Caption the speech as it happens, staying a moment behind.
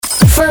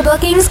For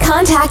bookings,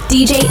 contact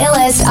DJ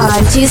Illest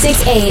on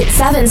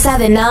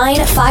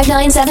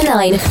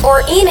 268-779-5979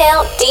 or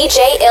email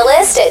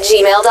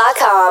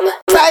djillest@gmail.com.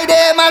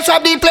 Friday, mash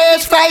up the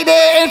place.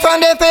 Friday, in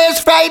front of the face.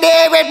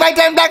 Friday, red, white,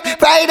 and black.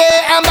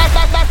 Friday, I'm back.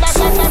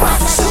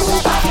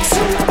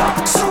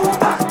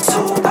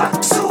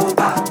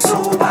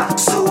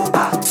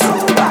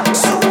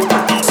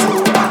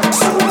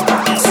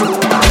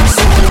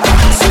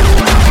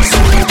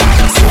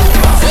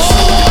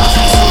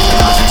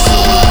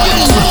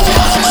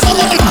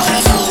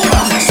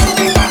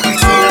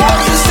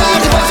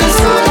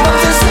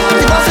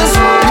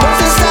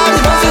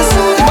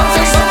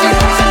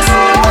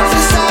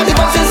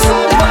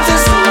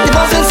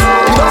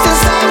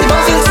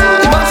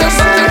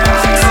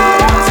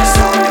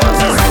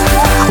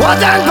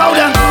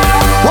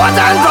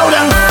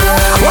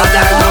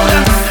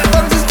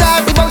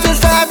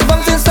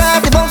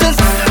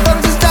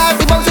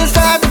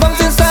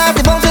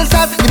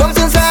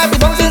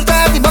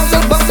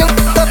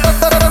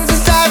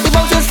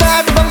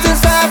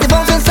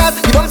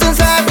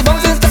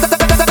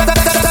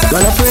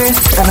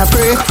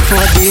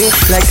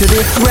 Like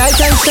today, bright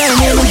and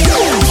shining,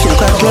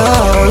 shook and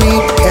glory.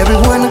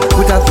 Everyone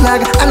with a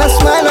flag and a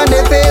smile on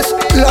their face.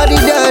 Lordy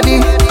daddy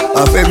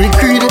of every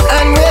creed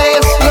and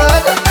race,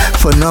 Lord.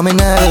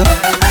 Phenomenal,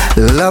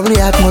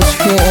 lovely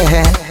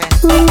atmosphere.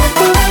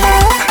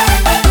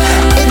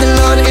 If the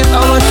Lord is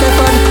our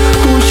shepherd,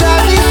 who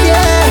shall be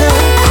feared?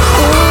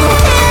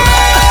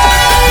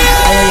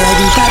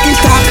 The party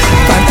start,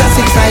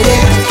 fantastic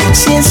Friday.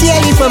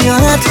 Sincerely from your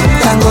heart,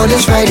 thank God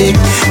it's Friday.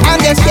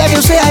 I'm just here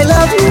to say I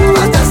love you.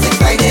 Fantastic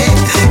Friday.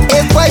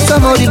 If I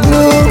somehow did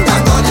blue,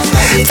 thank God it's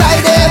Friday.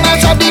 Friday,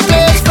 mash up the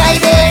place.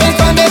 Friday, in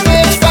front of the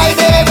face.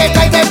 Friday, red,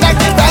 white, and black.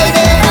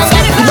 Friday,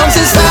 the bumps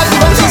is start, the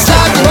bumps is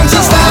start, the bumps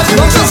is start, the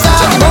bumps is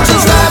start, the bumps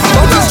is start, the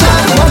bumps is start,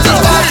 the bumps is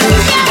start.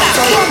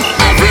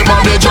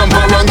 Everybody jump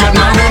around, get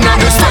down in on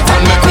the spot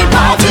and make me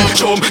party.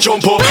 Jump,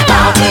 jump up,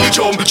 party,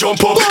 jump,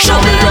 jump up. Show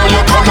me all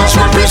your colors,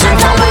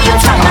 represent from where you're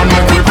from and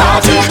make me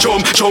party.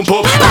 Jump, jump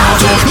up,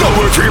 party.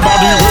 Now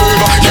everybody wave,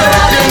 you're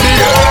in the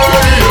air,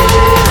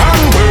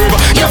 and wave,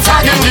 you're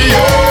flag in the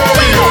air,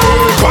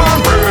 and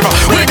wave.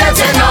 We're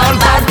getting on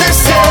bad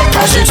this year,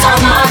 cause it's a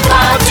mad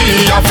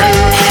party affair.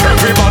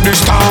 Everybody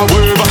start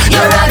wave,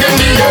 you're in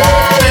the air,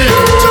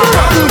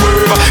 and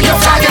wave,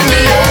 you're flag in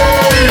the air,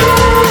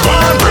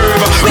 and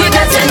wave. We're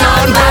getting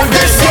on bad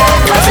this year,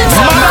 cause it's a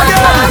mad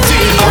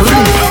party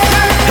affair.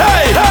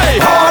 Hey, hey,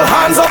 all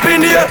hands up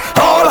in the air,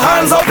 all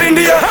hands up in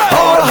the air,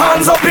 all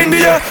hands up in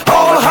the air,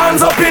 all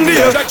hands up in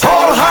the air,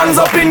 all hands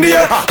up in the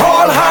air,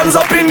 all hands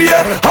up in the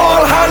air,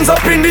 all hands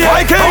up in the air,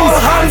 all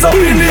hands up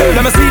in the air.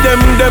 Let me see them.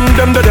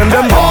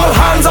 All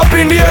hands up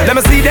in the air. Let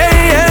me see them.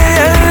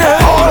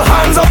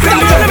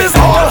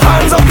 All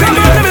hands up in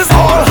the air.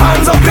 All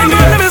hands up in the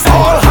air.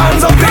 All hands up in the air. All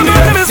hands up in the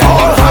air.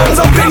 All hands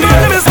up in the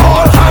air.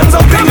 All hands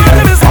up in the air.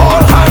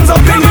 All hands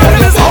up in the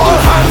air. All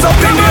hands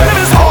up in the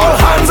air. All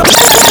hands up.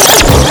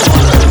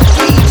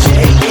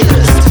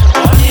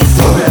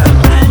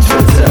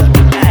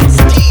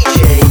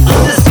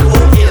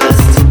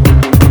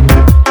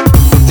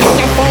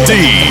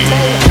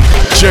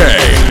 DJ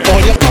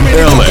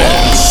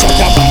Illest.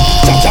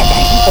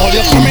 All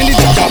you come in the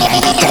jajaban.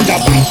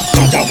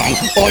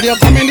 All you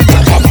come in the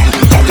jajaban.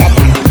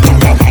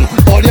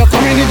 All you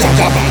come in the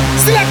jajaban.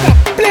 Selector,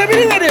 play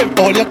me the rhythm.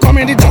 All you come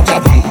in the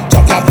jajaban.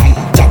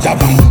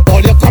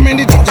 All you come in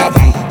the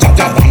jajaban.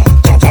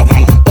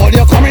 All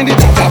you come in the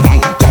jajaban.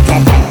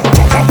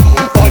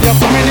 All you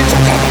come in the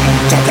jajaban.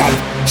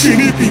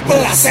 Trini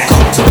people are set.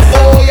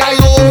 Oh yeah,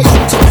 oh.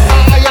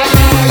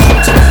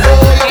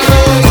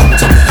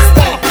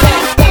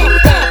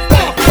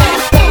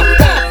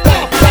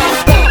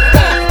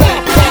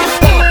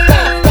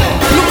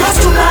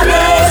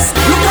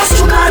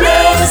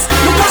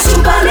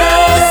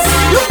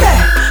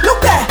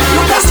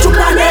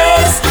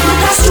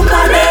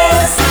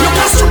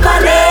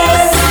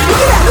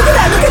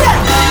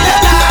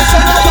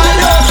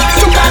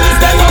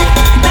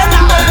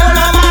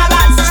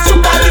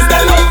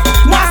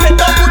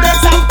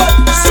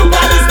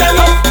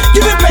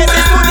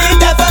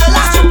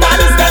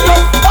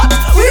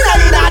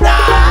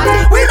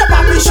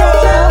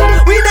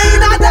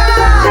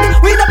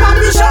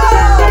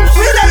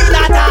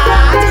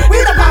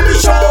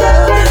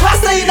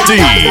 DJ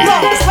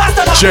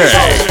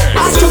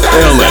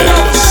Illest.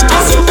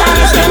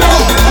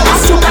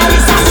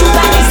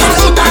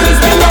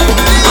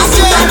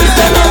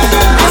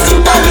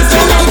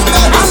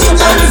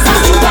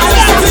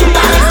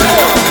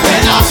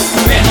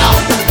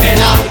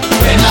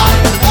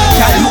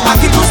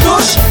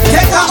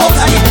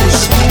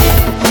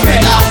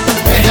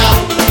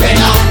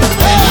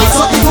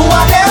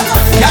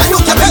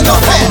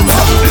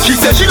 She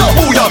said she love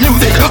booyah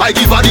music, I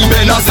give her the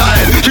Benna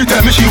style. She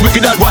tell me she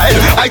wicked and wild,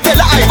 I tell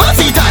her I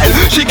versatile.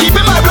 She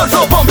keeping my blood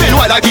so pumping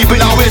while I keeping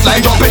her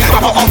waistline jumping.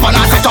 Wrap her up and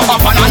I set her up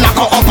and I knock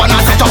her up and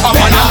I set her up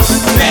and I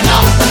Benna.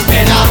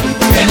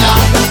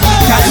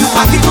 Can you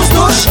act it to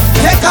stush?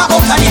 Take her out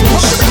of the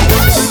bush.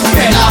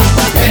 Benna.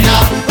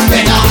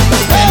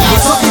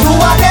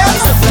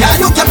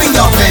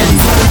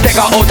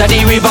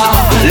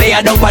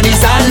 a dump on the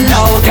sand.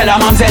 Now tell a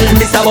mamsel,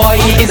 Mr. Boy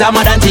is a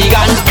mad and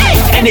Tegan.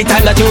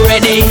 Anytime that you're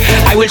ready,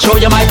 I will show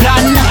you my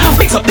plan.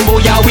 Mix up the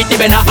booyah with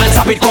the Benna and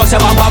stop it cause you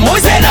want more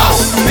Benna.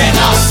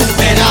 Benna,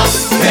 Benna,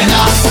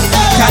 Benna.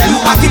 Can you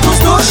act it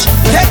push?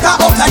 Take her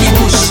out of the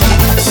bush.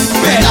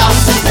 Benna,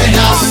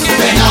 Benna,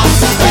 Benna,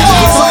 Benna.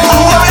 So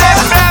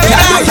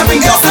can you bring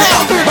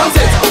yourself? Bounce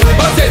it,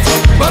 bounce it,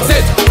 bounce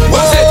it,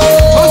 bounce it,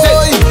 bounce it,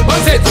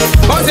 bounce it,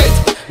 bounce it,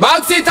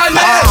 bounce it and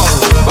man.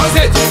 Bounce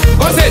it,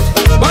 bounce it,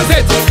 bounce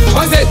it,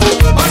 bounce it,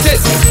 bounce it,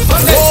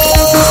 bounce it.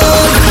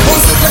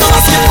 Bounce it like a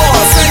basketball,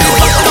 send it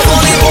back like a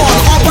volleyball.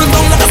 Up and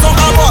down like a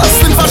soccer ball,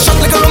 spin for shot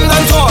like a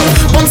London tall.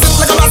 Bounce it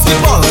like a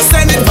basketball,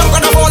 send it back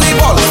like a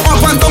volleyball.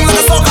 Up and down like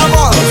a soccer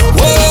ball.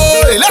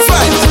 Whoa, let's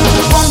ride.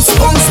 Bounce,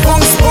 bounce,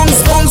 bounce,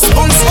 bounce, bounce,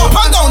 bounce. Up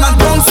and down and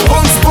bounce,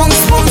 bounce,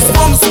 bounce, bounce,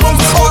 bounce,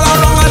 bounce. All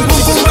around and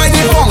boom, boom, ride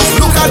the bounce.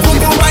 Look at boom,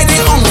 boom, ride the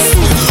ounce.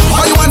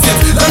 How you want it?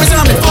 Let me see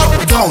how me up,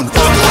 down,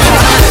 up, down.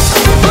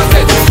 Bounce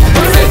it,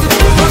 bounce it,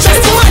 bounce it,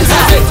 bounce it,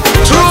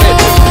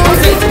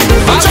 bounce it, bounce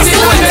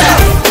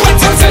it,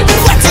 bounce it,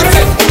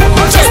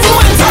 bounce it, bounce it,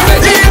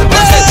 bounce it,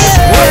 bounce it,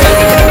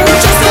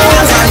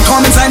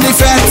 Come inside the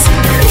fence,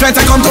 fence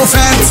I come to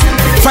fence.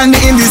 Find me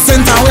in the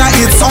center where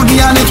it's soggy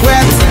and it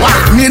wet.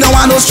 Me don't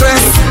want no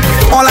stress.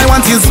 All I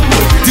want is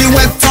the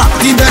wetter,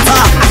 the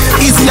better.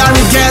 Easier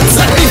it gets.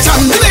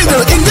 Jam the needle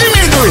in the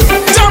middle.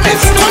 Jam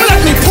it. Come let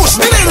me push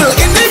the needle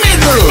in the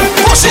middle.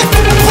 Push it.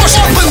 Push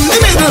up in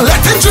the middle.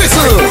 Let it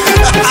drizzle.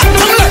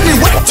 Come let me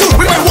wet you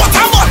with my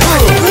water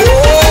bottle.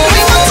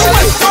 I want to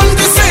wet from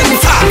the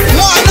center.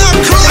 More than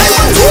crew. I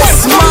want to wet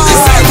from the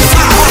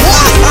center.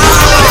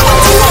 I want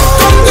to wet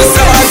from the center. I want to wet from the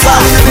center.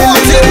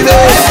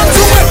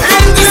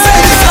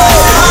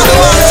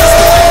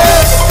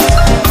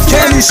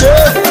 Kenny Shea,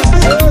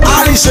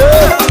 Ali Shea,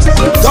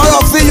 don't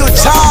you feel you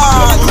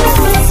charge?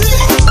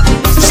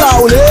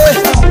 Shaolin,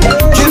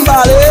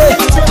 Kimberly,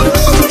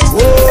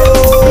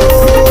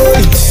 whoa.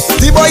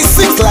 The boy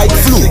sick like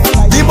flu.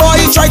 The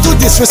boy try to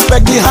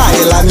disrespect the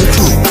Highland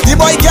crew. The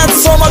boy gets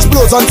so much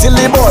blows until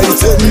the boy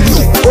turn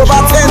blue.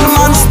 Over 10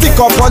 man stick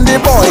up on the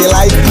boy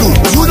like glue.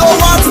 You know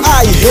what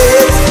I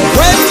hate?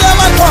 When them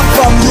a come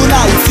from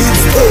United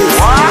States,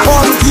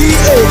 from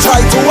PA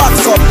try to wax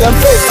up them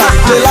face and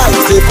they like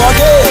they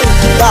forget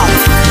that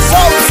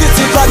South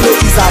City Grande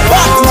is a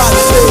Batman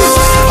place.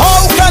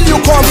 How can you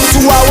come to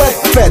a wet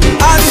bed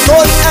and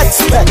don't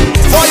expect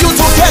for you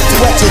to get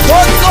wet? You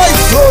don't know it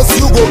close,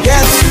 you go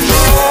get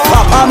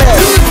Papa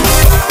Man,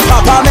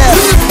 Papa Man,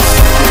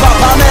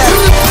 Papa Man.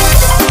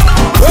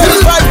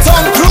 Where's my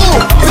tongue crew?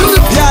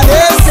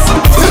 Pianist,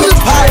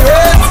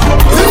 Pirates,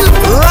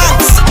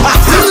 Rats.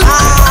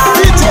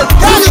 DJ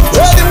Daddy,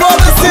 where the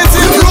Mother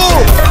City crew?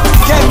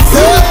 Can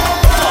say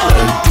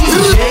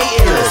DJ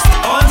Illest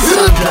on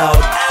SoundCloud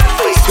and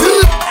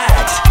Facebook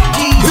at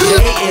DJ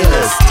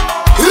Illest.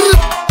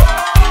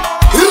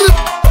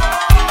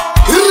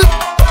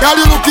 Girl,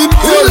 you looking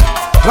good,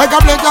 like a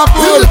blend of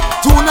food.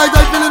 Tonight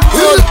I feeling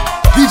good.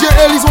 DJ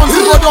Ellis wants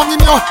to go down in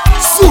your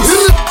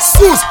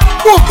Sus,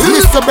 boom,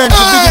 Mr. Bench,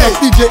 big up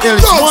DJ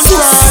Ellis. One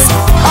time.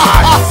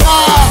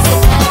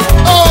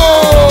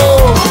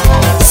 Oh,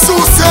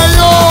 Sus, say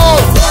yo.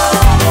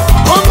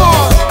 Come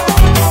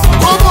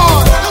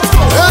on,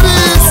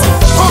 Ellis.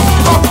 Come,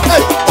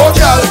 hey, oh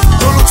girl,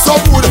 you look so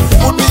good,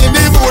 put me in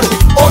the mood.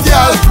 Oh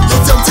girl, you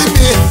tempting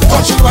me,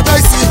 touching what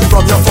I see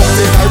from your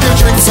fountain. I will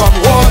drink some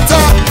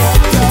water.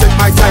 Take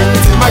my time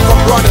till my cup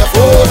runneth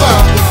over.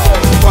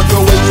 But the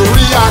way you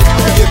react,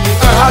 you give me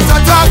a heart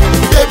attack.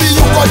 Baby,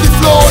 you got the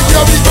flow,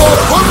 here we go.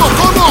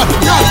 Come on,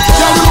 yeah,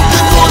 you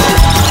looking good,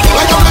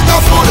 like a blend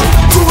of food.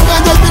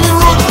 Tonight I've been in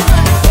road.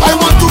 I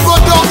want to go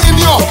down in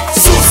your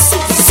sus.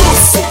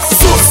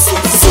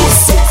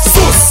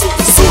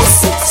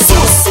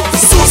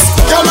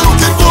 Girl, you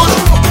looking good,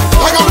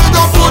 like a blend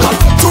of food.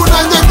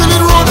 Tonight I've been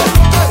in road.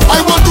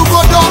 I want to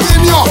go down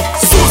in your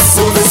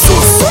sus.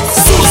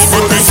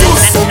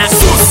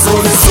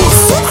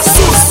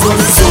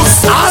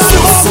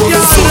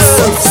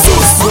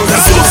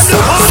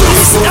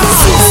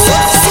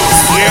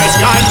 Here's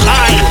God's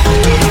line.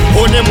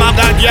 Who the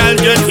maga girl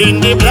just in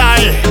the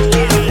blind?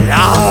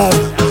 Love.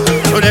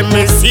 So let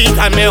me see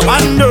and me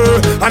wonder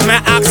and me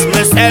ask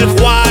myself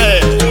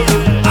why.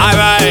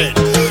 Alright.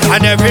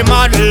 And every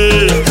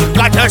model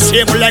got a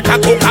shape like a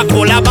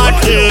Coca-Cola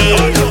bottle.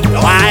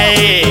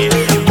 Why?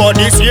 But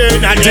this year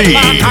not the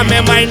back of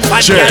my mind,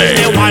 but girl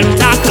me want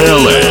to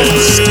kill.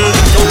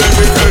 So let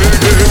me tell you,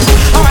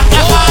 I want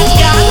that one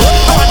girl,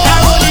 I want that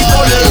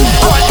roly-poly,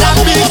 I want that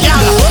big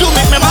girl. You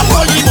make me my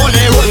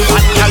roly-poly, roll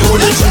fat girl,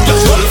 roll it,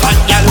 just roll fat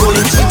girl, roll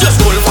it, just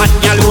roll fat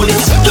girl, roll it,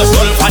 just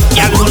roll fat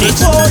girl, roll it.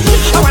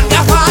 I want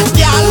that fat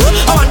girl,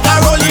 I want that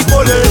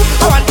roly-poly,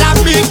 I want that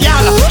big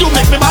girl. You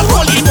make me my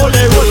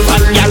roly-poly, roll fat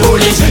girl, roll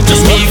it,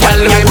 just me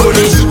girl, roll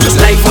it, just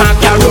like fat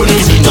girl, roll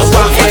it, just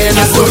walk and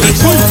just roll it,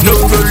 no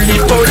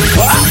roly-poly.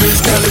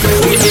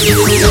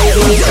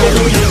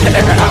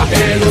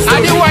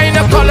 And the wine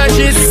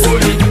apologist,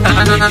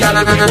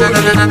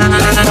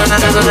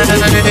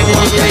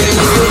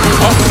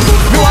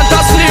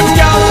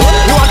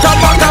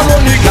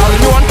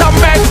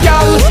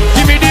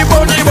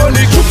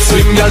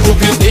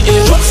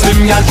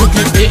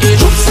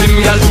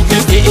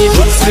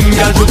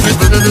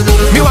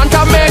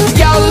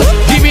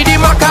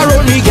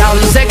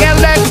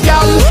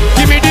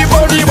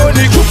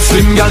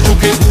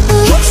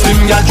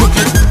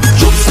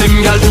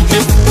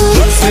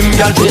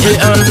 girl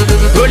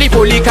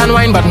roly-poly can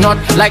wine but not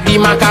like the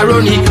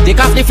macaroni. Take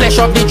off the flesh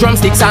of the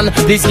drumsticks and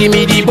please give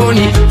me the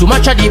bony. Too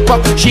much of the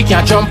pop, she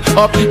can't jump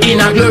up in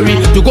her glory.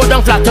 To go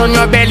down flat on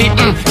your belly,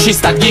 she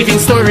start giving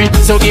story.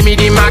 So give me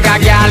the maga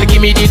gal,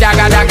 give me the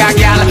daga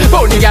gal.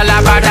 Bony gal,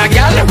 a bada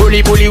gal,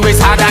 roly-poly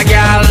waist harder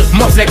gal.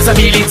 More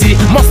flexibility,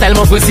 more style,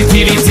 more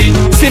versatility.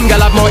 Slim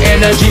gal have more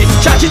energy,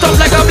 charge it up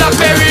like a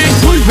blackberry.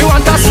 Me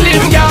want a slim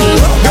gal,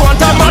 me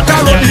want a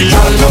macaroni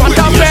gal, me want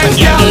a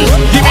big gal.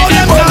 Give me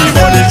the bony.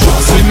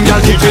 Slim gal,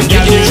 give it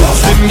gal,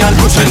 slim gal,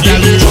 push it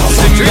gal,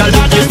 slim gal,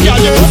 give it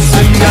gal,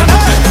 slim gal.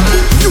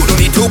 You don't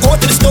need to go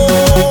to the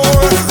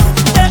store.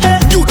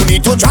 You don't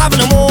need to travel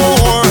no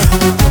more.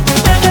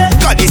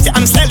 God, they say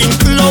I'm selling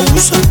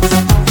clothes.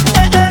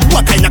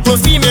 What kind of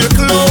clothes? Female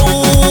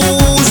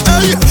clothes.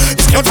 Hey,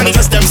 it's not funny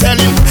just them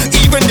selling.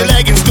 Even the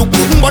leggings too.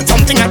 But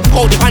something I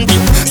call the panty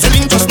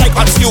selling just like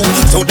what's you.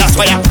 So that's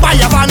why I buy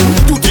a van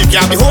to take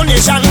care of the whole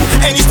nation.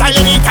 Any style,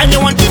 anytime you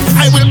want it,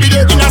 I will be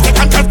there in a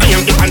second. Cause I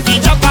am the panty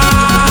jumper.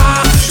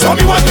 Show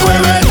me what you're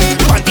wearing,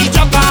 panty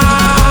jumper.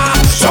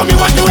 Show me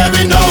what you're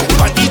wearing now,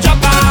 panty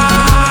jumper.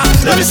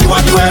 Let me see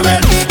what you're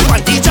wearing,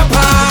 panty jumper.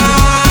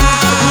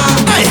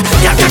 Hey, you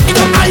got it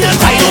up higher,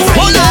 higher.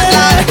 Hold on,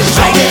 lad.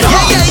 Show it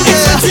off.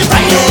 Expensive,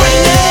 higher.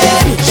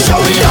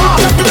 Show it off.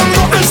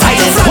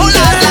 Hold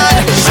on,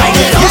 lad. Show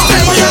it off.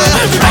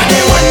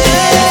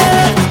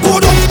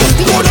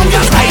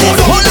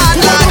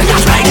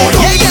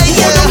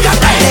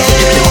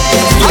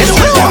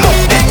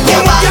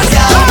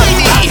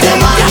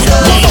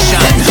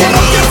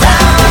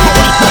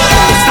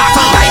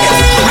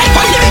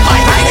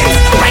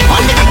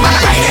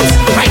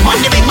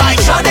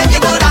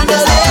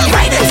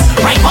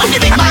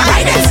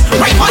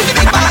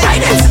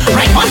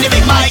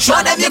 Show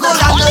them you go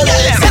down the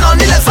left, sit on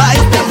the left side,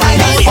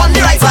 on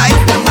the right side,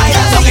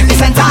 look in the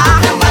center.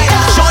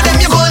 Show them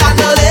you go down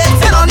the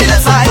left, sit on the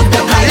left side,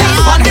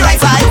 on the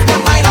right side,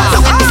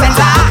 look in the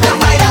center.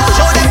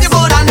 Show them you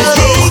go down the left.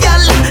 Hey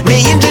girl,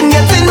 me engine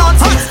getting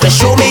nuts.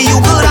 Just show me you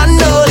good and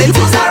know it.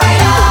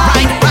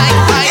 Right.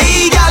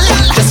 Hey girl,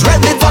 just rev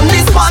it on the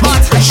spot.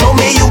 Show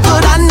me you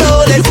good and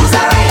know it.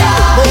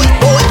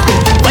 Boy,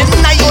 when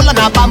I hold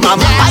on a bam bam,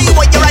 I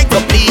want you right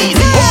to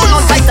please. Hold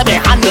on tight to the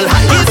handle.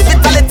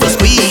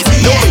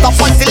 Stop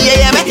until you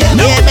hear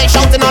me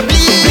shouting or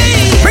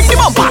bleed. Bring the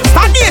bumper,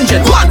 start the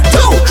engine. 1,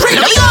 2, 3,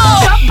 let me go.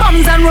 Drop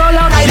bombs and roll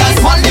out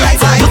riders. On the right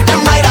side, look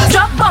them riders.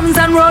 Drop bombs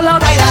and roll out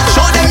riders.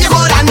 Show them you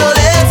go down the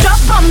left. Drop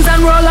bombs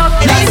and roll out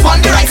riders.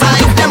 On the right side,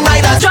 look them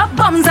riders. Drop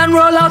bombs and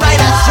roll out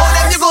riders. Show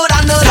them you go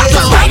down the left.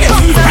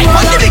 Right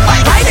on the big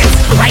bike, ride it.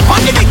 Right on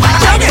the big bike,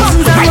 ride it.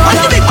 Right on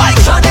the big bike.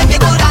 Show them you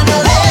go down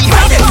the left.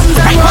 Ride it.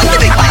 Right on the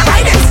big bike,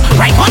 ride it.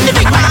 Right on the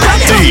big bike,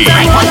 ride it.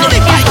 Right on the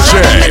big bike.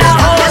 DJ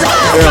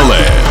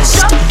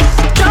Ellis.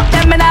 Drop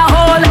them in a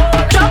hole.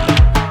 Drop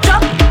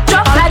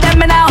all of them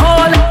in a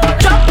hole.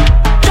 Drop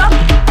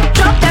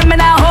them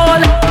in a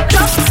hole.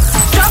 Drop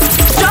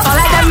all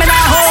of them in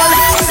a hole.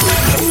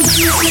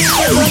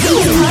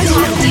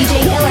 DJ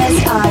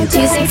Ellis on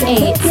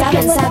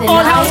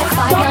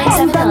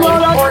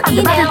 268-779-5979 or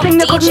email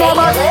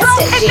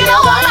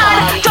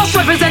DJEllis@gmail.com. Just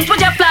represent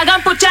with your flag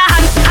and put your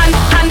hand.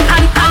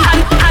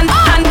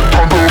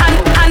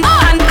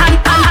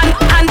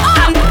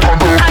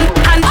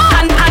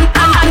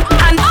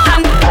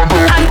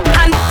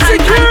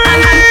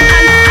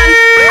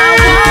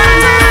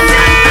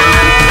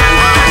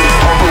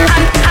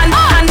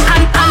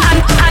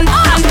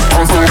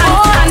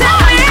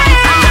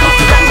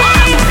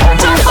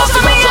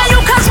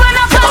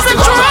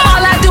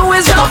 All I do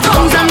is jump,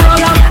 bombs and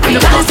roll up. You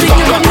gotta sing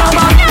it from your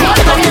mouth.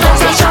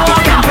 Show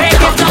up and break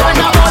it down.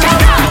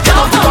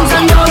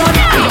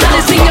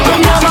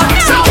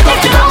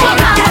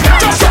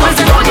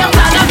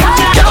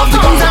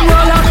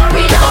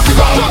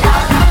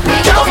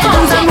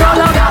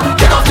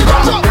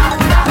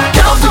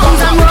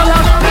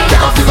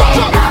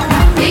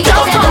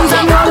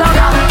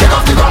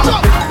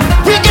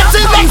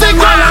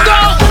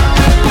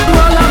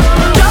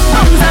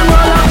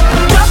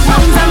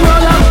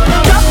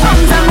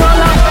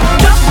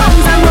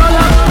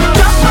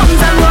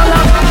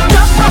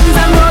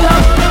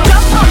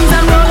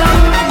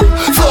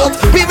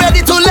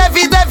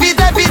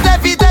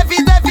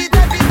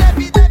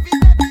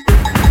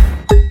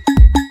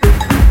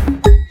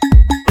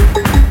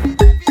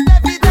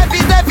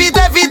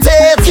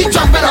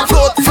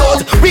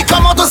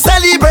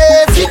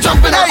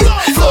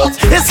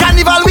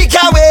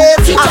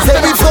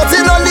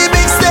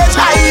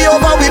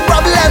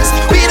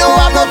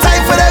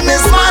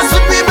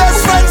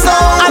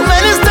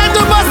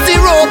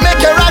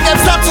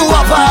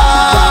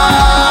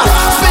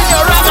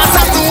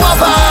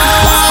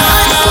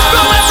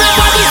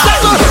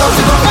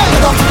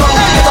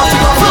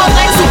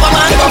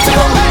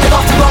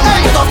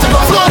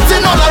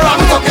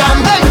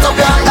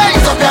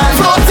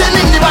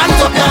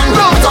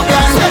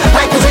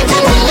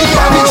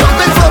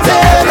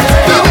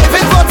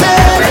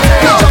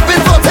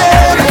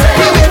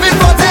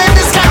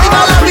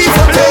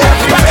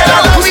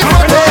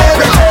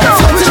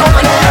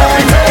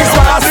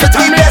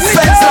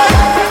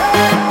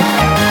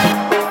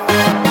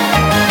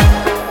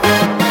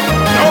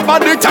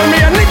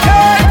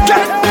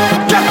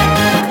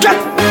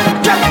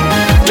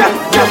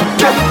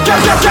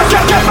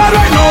 Get mad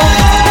right now.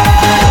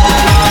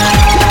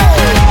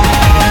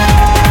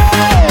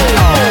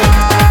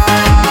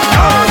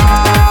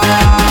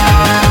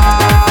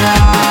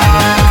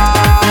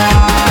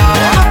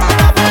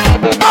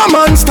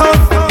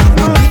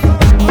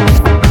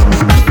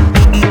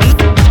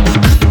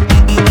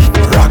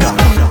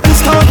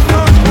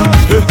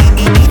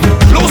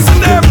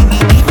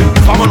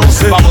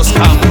 Vamos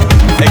come,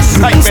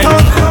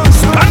 excitement,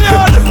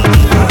 Spaniard.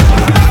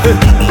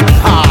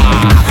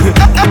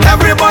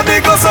 Everybody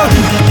goes up.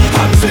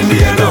 Hands in the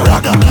air now,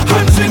 raga.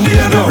 Hands in the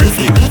air now,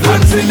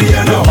 hands in the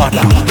air now,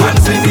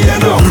 hands in the air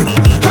now,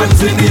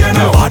 hands in the air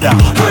now,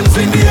 hands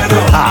in the air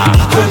now,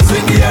 hands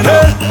in the air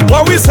now.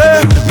 What we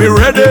say? Me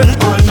ready.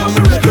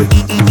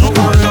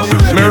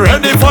 Me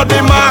ready for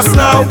the mass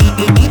now.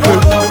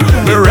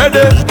 Me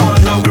ready.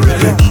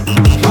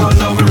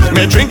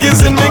 Me drink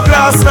is in me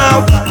glass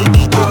now.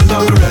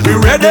 We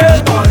ready?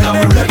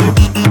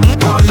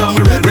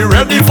 We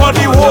ready for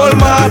the whole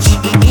match.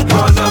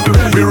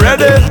 We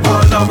ready?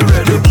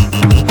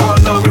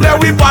 Then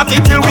we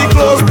party till we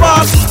close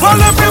back.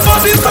 Well,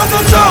 everybody start to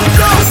jump,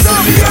 jump,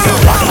 jump.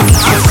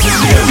 Hands in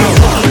the air now.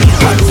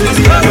 Hands in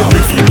the air now.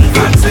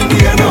 Hands in the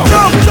air now.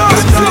 Jump, jump,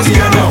 jump. Hands in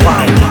the air now.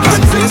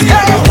 Hands in the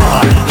air now.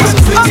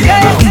 Hands in the air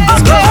now.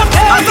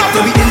 So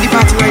we in the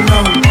party right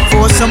now.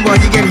 For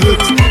somebody get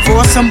hit.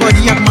 For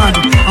somebody get mad.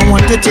 I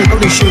want to take out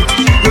the shit.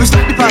 We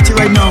stop the party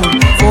right now.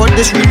 For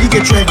this really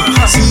get ready.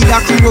 See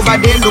that crew over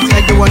there look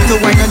like they want to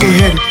wine on their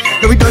head.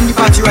 Now we done the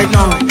party right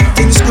now.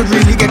 Things could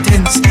really get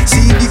tense.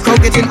 See the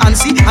crowd getting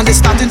antsy and they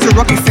starting to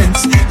rock the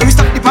fence. Now we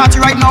stop the party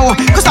right now.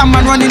 Cause that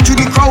man running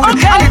through the crowd. And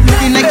it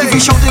looking like if he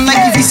shouting,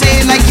 like if he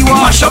saying like you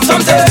want mash up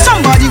something.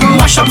 Somebody go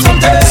mash up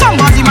something.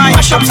 Somebody might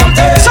mash up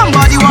something.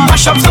 Somebody want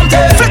mash up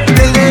something. Flip the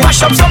building,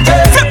 mash up something.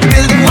 Flip the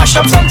building, mash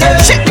up something.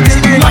 Shake the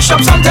building, mash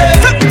up something.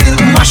 Flip the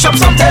building, mash up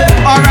something.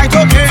 Alright,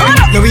 okay.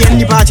 Now we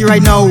in the party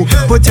right now.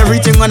 Put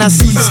everything on a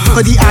seize.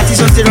 For the artists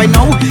on stage right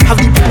now.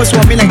 Have the people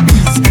swarming like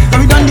bees. Now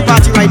we done the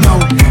party right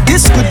now.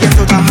 This could get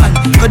out of hand.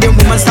 Cause them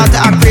women start to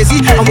act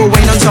crazy and we're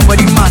whining on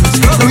somebody's man.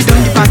 Now we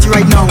done the party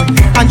right now.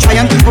 And try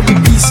and keep up the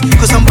peace.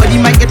 Cause somebody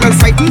might get well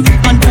frightened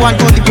and go and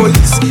call the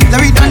police. Now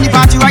we done the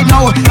party right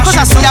now. Cause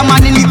I see a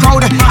man in the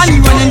crowd. And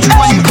he running through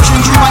and he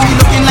pushing through and he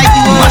looking like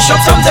he wants mash up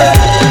something.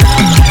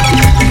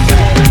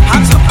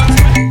 Hands up.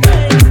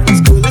 Let's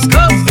go, let's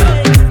go.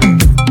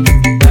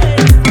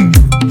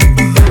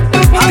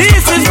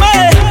 This is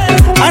my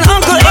and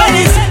Uncle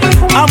Eddie's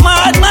a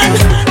madman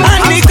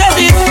and the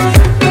cousin.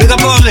 Big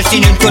up all the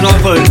singing for all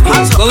for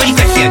go with the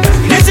question.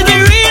 This is the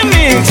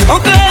remix.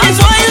 Uncle Eddie's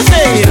what you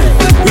say.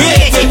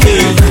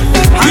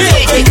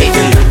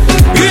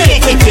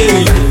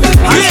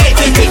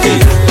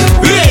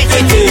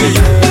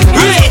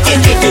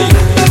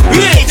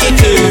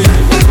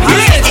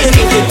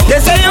 They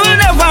say you will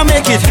never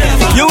make it.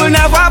 You will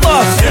never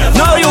bust.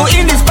 Now you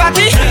in this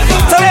party,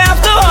 so they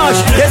have to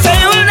hush. They say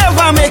you will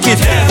never make it.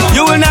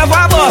 You will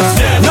never bust.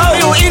 Now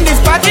you in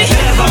this party,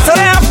 so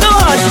they have to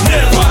hush.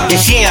 They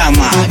say I'm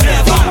mad.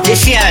 They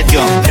say I'm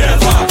drunk.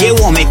 They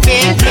won't make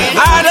me.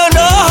 I don't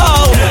know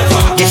how.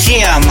 They say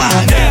I'm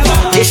mad.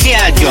 They say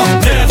I'm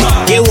drunk.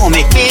 They won't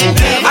make me.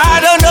 I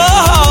don't know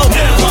how.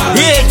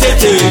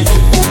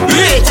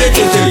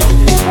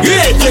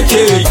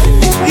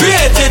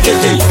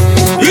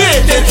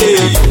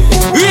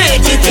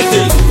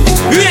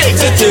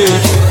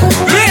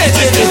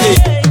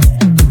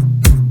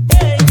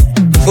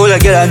 Go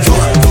like get and joke.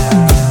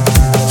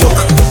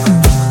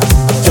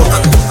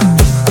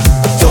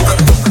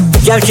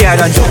 Jump chair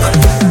and joke.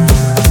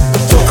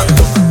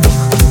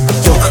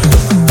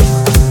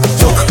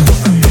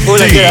 Go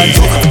like get and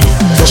joke.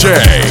 DJ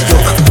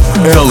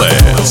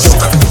Ellis.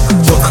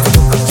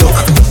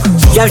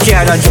 Jump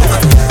chair and joke.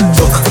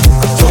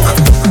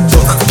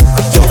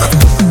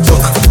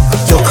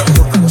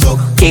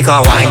 Take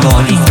a wine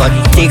on this body.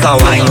 Take a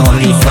wine on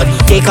this body.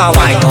 Take a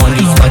wine on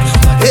this body.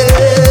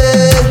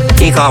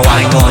 Take a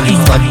wine on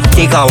this body.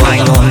 Take a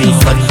wine on this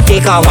body.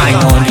 Take a wine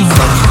on this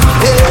body.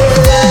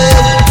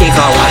 Take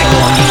a wine on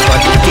this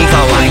body. Take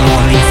a wine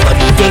on this body.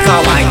 Take a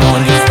wine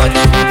on this body.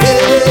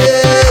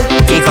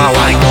 Take a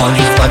wine on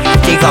this body.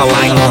 Take a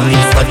wine on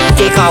this body.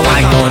 Take a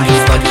wine on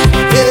this body.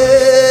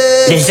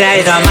 This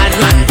is a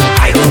madman.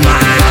 I don't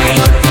mind.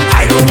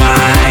 I don't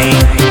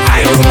mind. I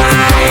don't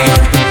mind.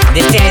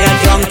 This is a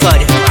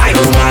drunkard. I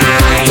don't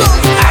mind.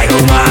 I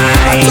don't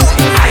mind.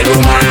 I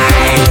don't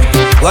mind.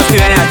 What's the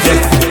matter?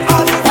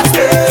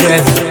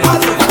 Dress.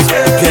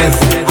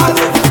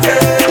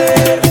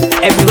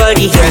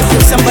 Everybody dress.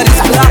 Somebody's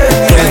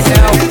clapping right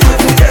now.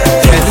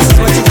 This is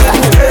what you got.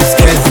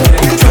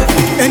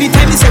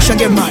 Anytime the session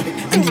get mad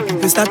and the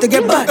people start to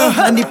get bad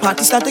and the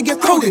party start to get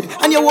crowded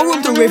and you want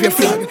room to wave your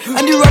flag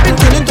and the rubbing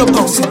turn into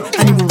bouncing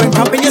and the moving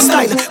pump in your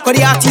style. Cause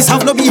the artists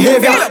have no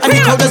behavior, and the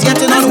crowd is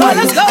getting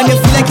unwind. And you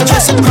feel like your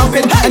chest is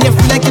cramping, and you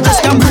feel like you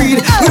just can't breathe.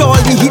 With all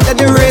the heat that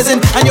they're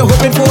raising, and you're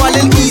hoping for a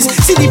little ease.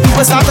 See the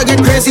people start to get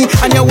crazy,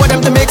 and you want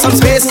them to make some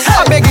space.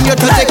 I'm begging you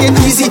to take it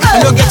easy,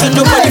 and you're getting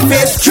nobody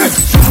face. Trip.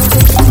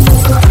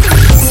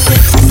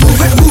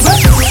 Move it, move it.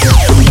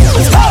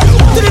 Let's go.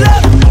 To the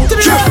left, to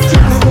the right.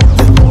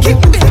 Keep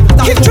moving,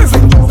 keep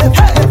driving.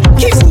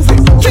 Keep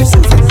moving, keep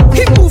moving,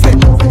 keep moving.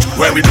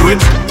 When we do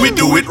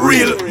it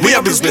real. We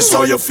are business,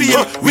 how you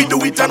feel. We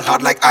do it and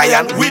hard like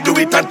iron. We do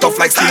it and tough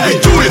like steel.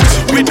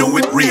 We do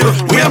it real.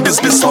 We are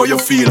business, how you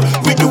feel.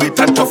 We do it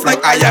and tough like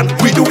iron.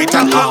 We do it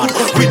and hard.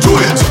 We do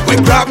it. We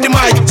grab the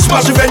mic,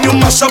 smash the venue,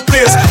 mash up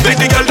place. Make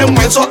the girl them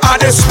wine so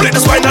hard they split the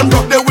spine and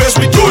rock their waist.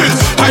 We do it.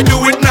 I do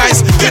it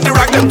nice. Get the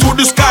rock them to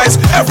the skies.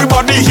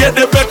 Everybody here,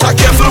 they better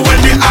careful when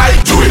the I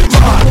do it.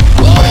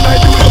 When I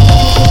do it,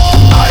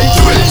 I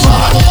do it.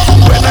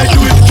 When I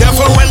do it,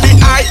 careful when the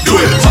I do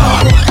it.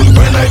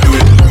 When I do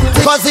it.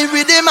 Cause the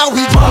rhythm and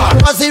we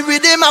cause the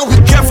rhythm and we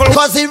careful.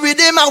 Cause the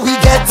rhythm and we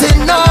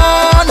getting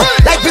on.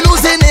 Like we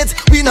losing it,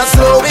 we not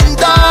slowing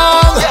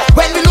down.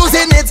 When we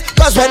losing it,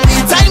 cause when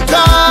the time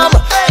come,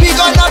 we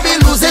gonna be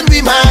losing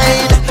we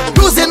mind.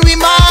 Losing we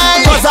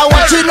mind. Cause I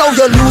watch you know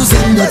you're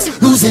losing it.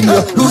 Losing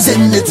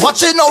it.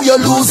 Watch you know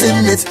you're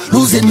losing it.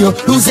 Losing your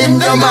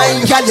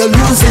mind. Girl, you're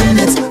losing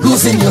it.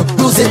 Losing it.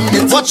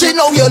 Watch you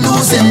know you're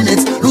losing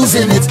it.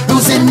 Losing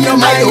your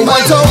mind. I don't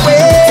want to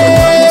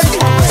wait.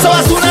 So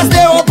as soon as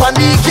they open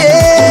the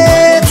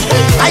gate,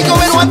 I go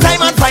in one time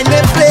and find a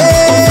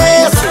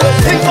place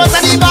in front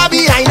of the bar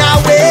behind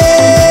our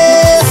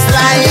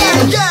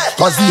waistline.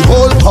 Cause the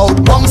whole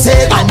crowd bouncing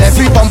and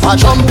every bumper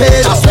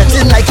jumping, I'm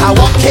sweating like a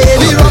walking.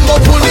 The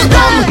rumble pull me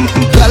down,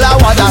 girl I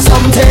want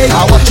something.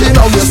 I watching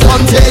how you're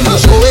stunting,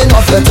 you're showing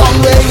off the tongue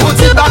ring. Put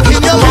it back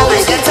in your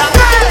mouth.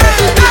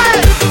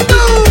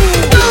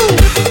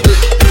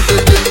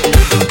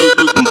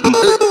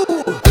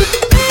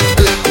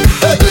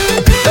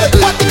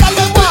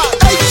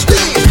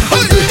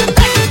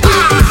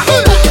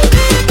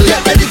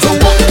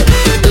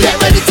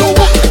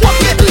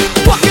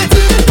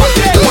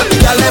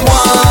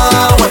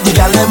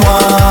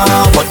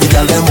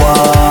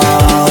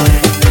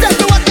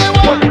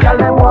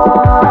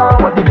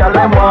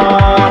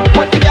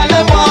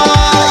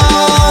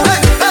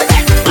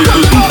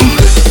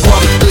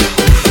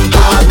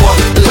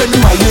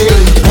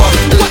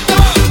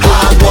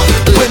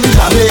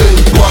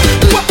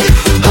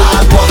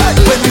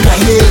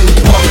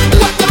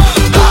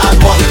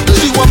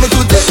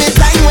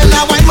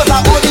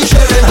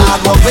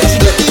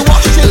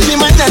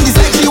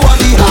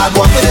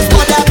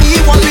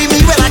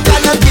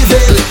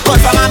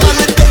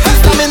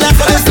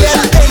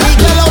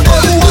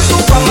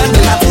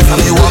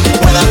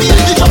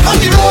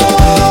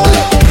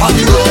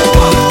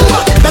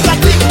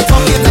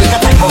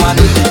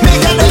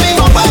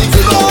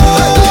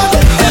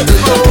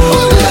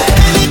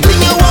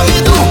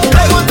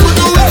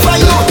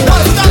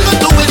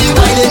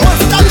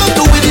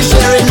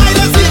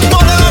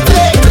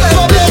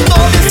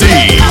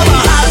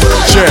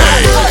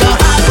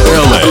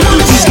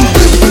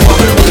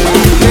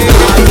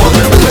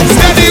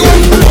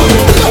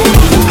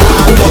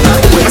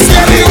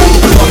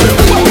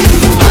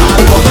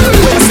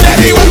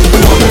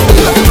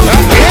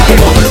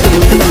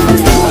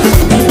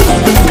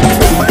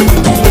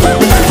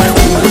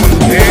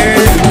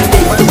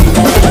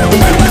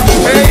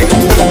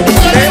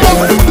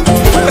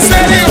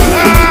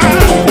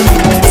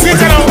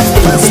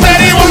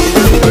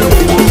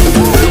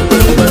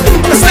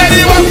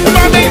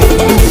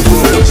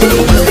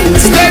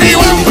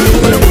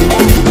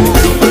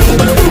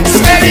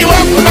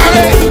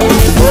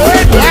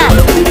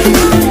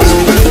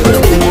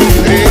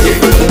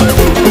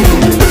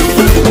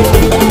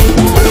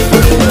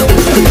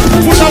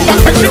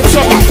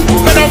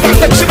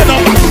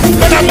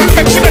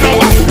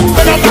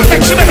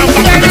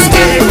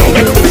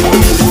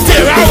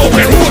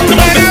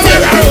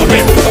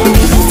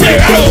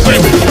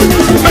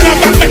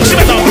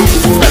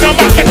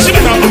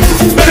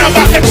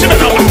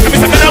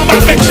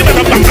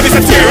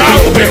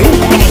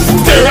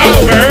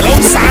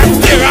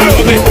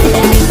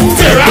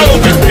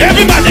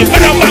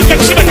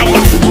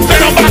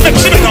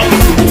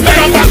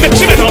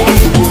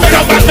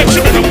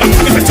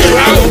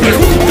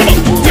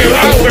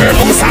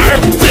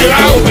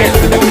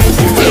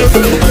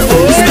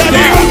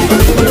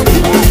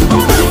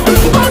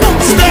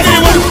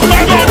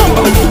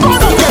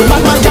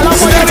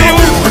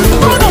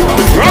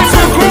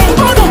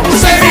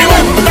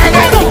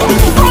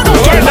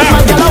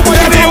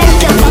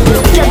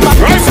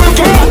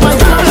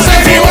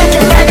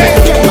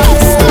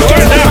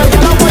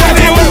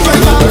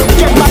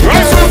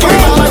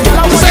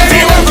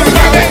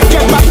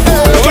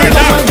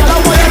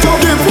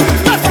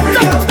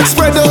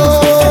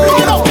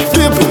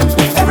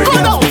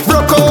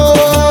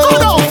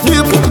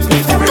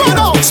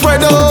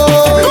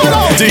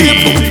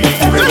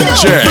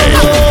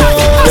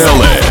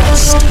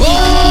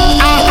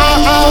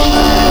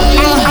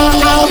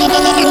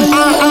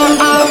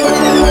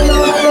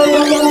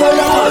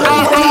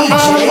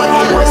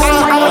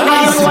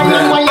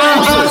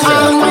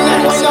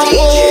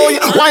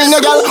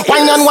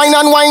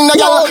 and wine, no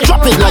gal.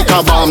 Drop it like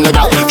a bomb, no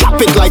gal. Drop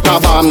it like a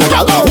bomb, no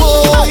gal.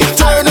 Whoa,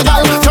 turn, no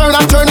gal. Turn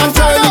and turn and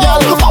turn, no gal.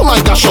 Oh my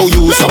gosh, show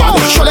you so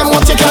bad. Show them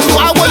what you can do.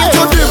 I want you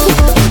to dip.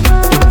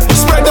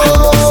 Spread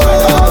out,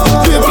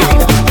 dip.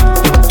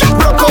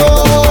 Broke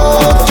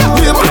out,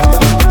 dip.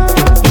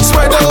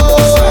 Spread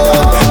out,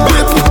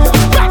 dip.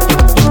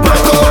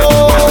 Broke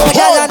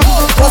out.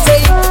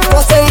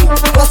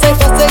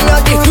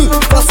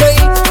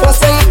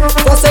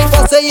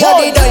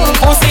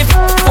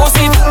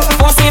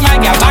 Passei, my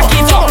girl, back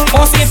it up.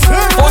 Pussy,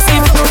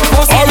 my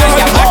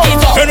girl, back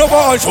it up. Bend over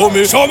and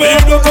show me. You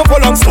don't come for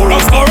long story.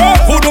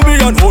 Who do me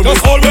and hold me?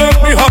 Just all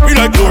make me happy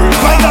like glory.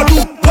 Kinda do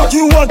what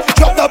you want.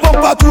 Drop the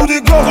bumper to the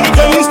ground.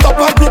 Then you stop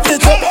and pick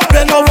it up.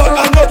 Bend over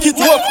and knock it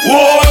up.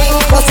 Whoa.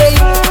 Passei,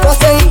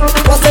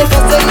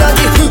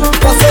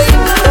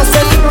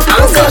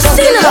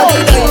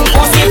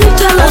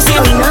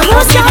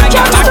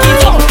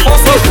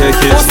 Okay,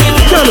 kids,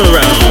 turn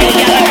around.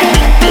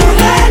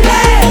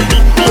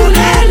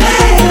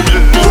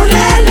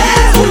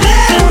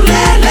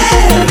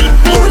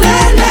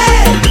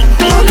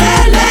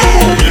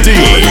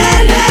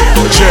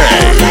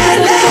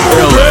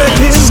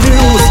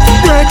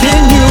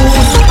 Breaking news,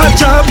 a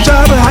job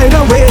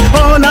hideaway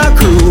on a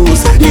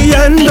cruise. He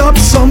end up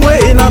somewhere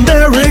in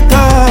America.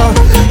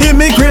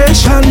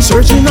 Immigration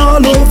searching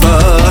all over.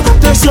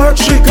 They search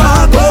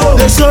Chicago,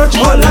 they search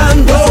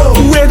Orlando.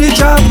 Where the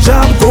job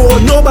go,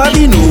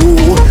 nobody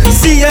knew.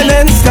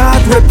 CNN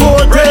start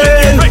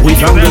reporting. We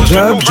found a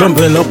job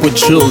jumping up with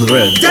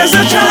children. There's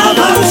a job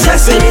on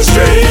Sesame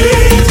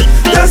Street.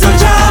 There's a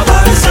job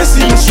on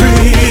Sesame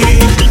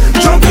Street.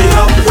 Jumping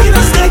up with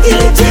a snake in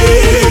the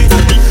teeth.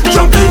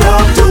 Jumping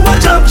up to a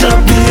jump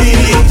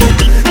beat.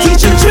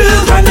 Teaching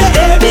children the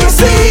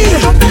ABC.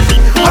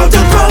 How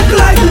to count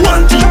like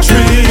 1, 2,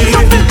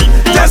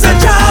 3. There's a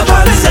job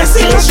on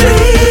Sesame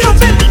Street.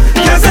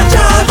 There's a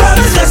job on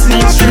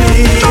Sesame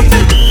Street.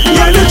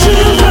 Yeah, the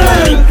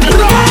children.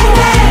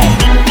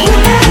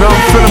 Now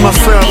I'm feeling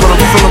myself and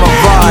I'm feeling my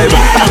vibe.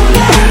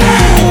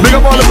 Big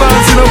up all the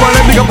bands, you know, but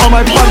big up all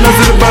my partners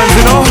in the bands,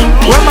 you know.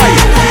 Where am I?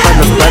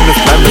 Badness.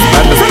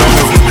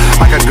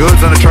 I got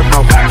goods on the truck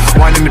now.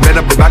 Winding the bed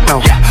up the back now.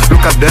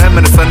 Look at them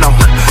in the sun now.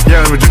 Yeah,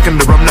 and we're drinking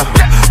the rum now.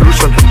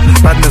 Lucian,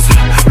 badness.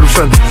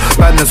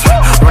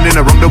 Running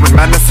around doing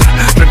madness.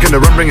 Drinking the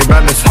rum, bringing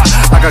badness.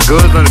 I got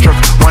goods on the truck.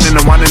 Winding,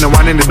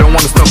 they don't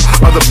wanna stop.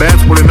 Other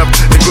bands pulling up.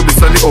 It could be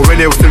sunny or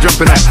rainy, we're still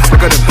jumping out.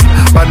 Look at them,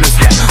 badness.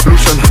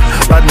 Lucian,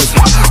 badness.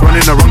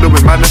 Running around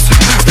doing madness.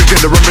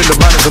 Drinking the rum, bringing the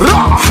badness.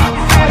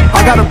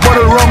 I got a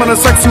bottle of rum and a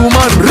sexy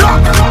woman.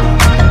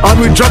 And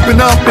we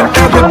jumping up in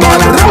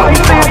everybody.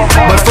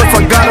 But first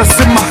I gotta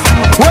simmer.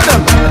 What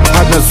up?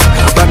 Badness.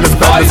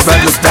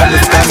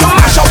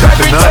 Smash up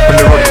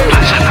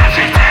everything.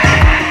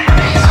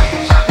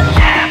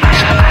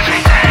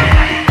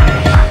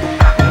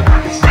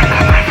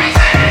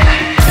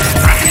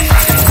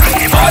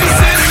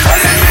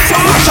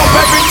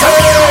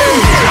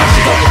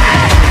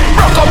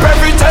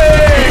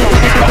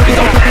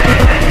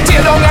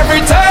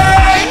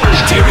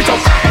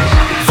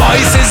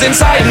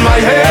 Inside my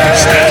head,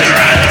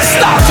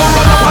 start to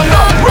run up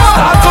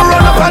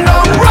and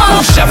down,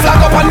 push your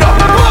flag up and down,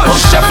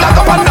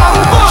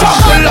 jump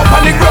up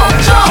on the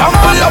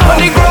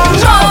ground,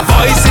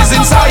 voices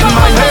inside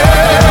my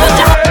head.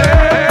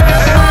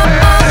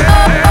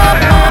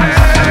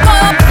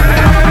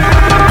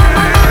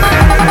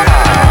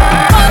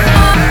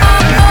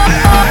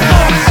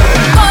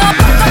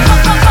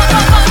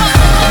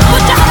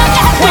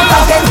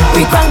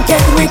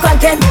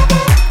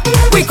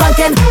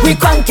 We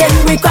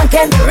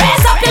crankin',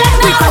 raise up your leg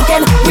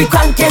now. We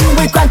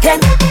crankin'.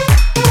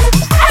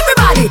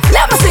 Everybody,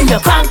 let me see you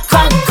crank.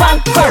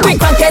 We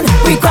crankin'.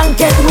 Put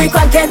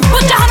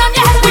your hand on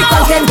your head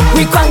now.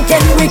 We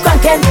crankin'.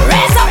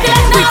 Raise up your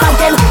leg now.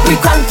 We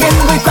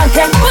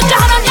crankin'. Put your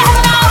hand on your head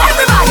now.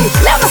 Everybody,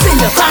 let me see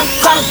you crank.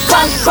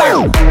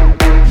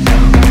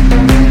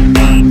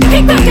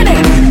 Keep cranking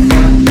it.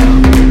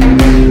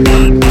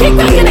 Keep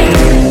cranking it.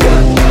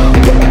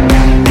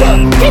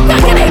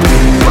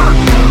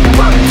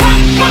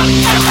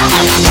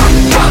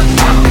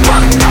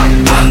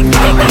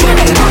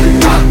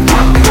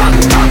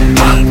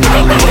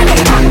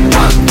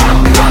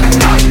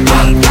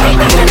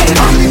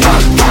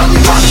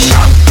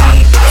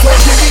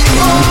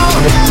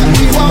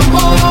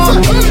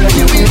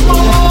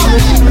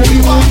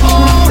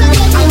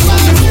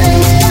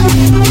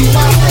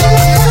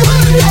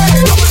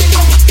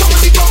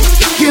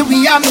 Here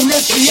we are,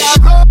 ministry.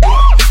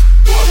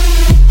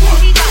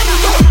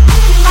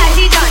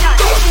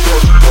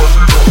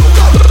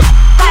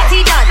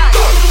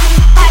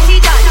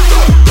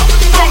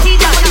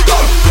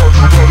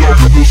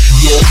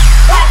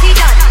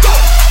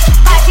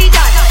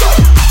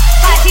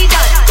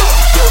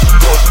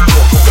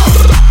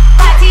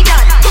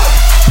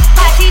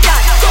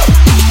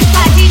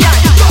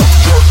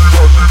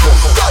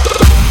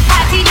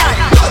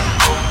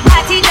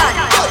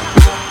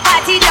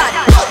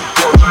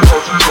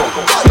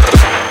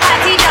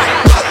 Party done.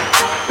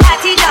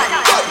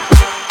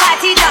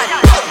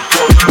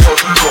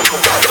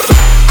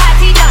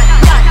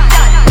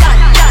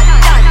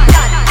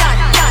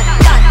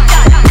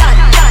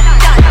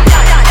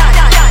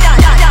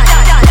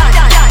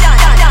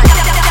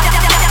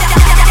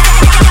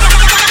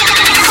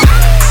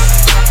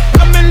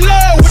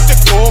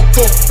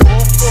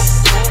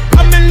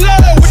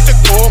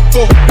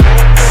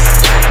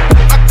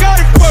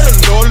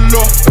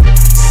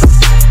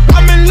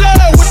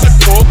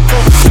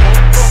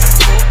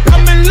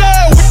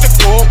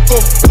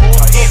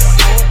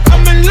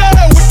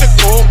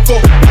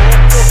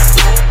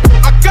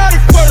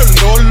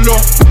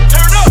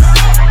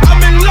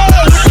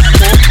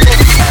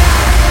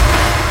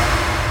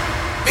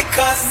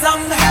 because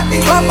I'm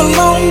happy. Clap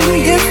along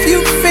if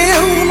you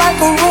feel like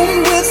a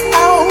room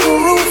without a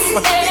roof.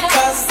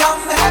 Because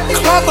I'm happy.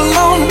 Clap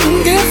along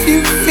if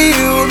you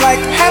feel like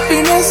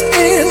happiness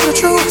is the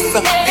truth.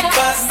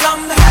 Because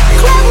I'm happy.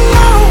 Clap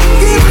along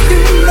if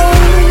you know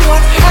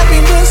what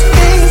happiness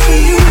is for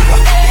you.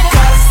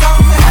 Because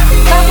I'm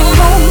happy. Clap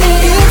along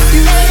if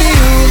you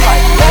feel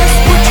like that's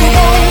what you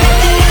want.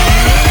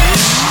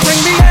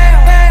 Bring me down.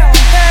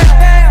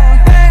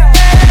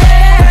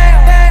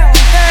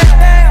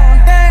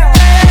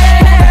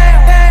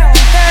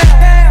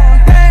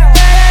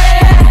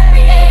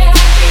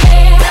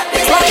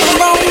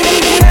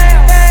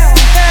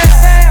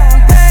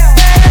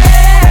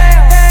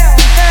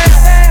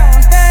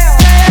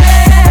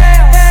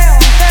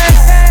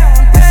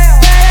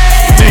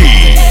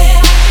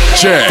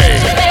 DJ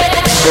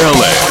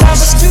LS.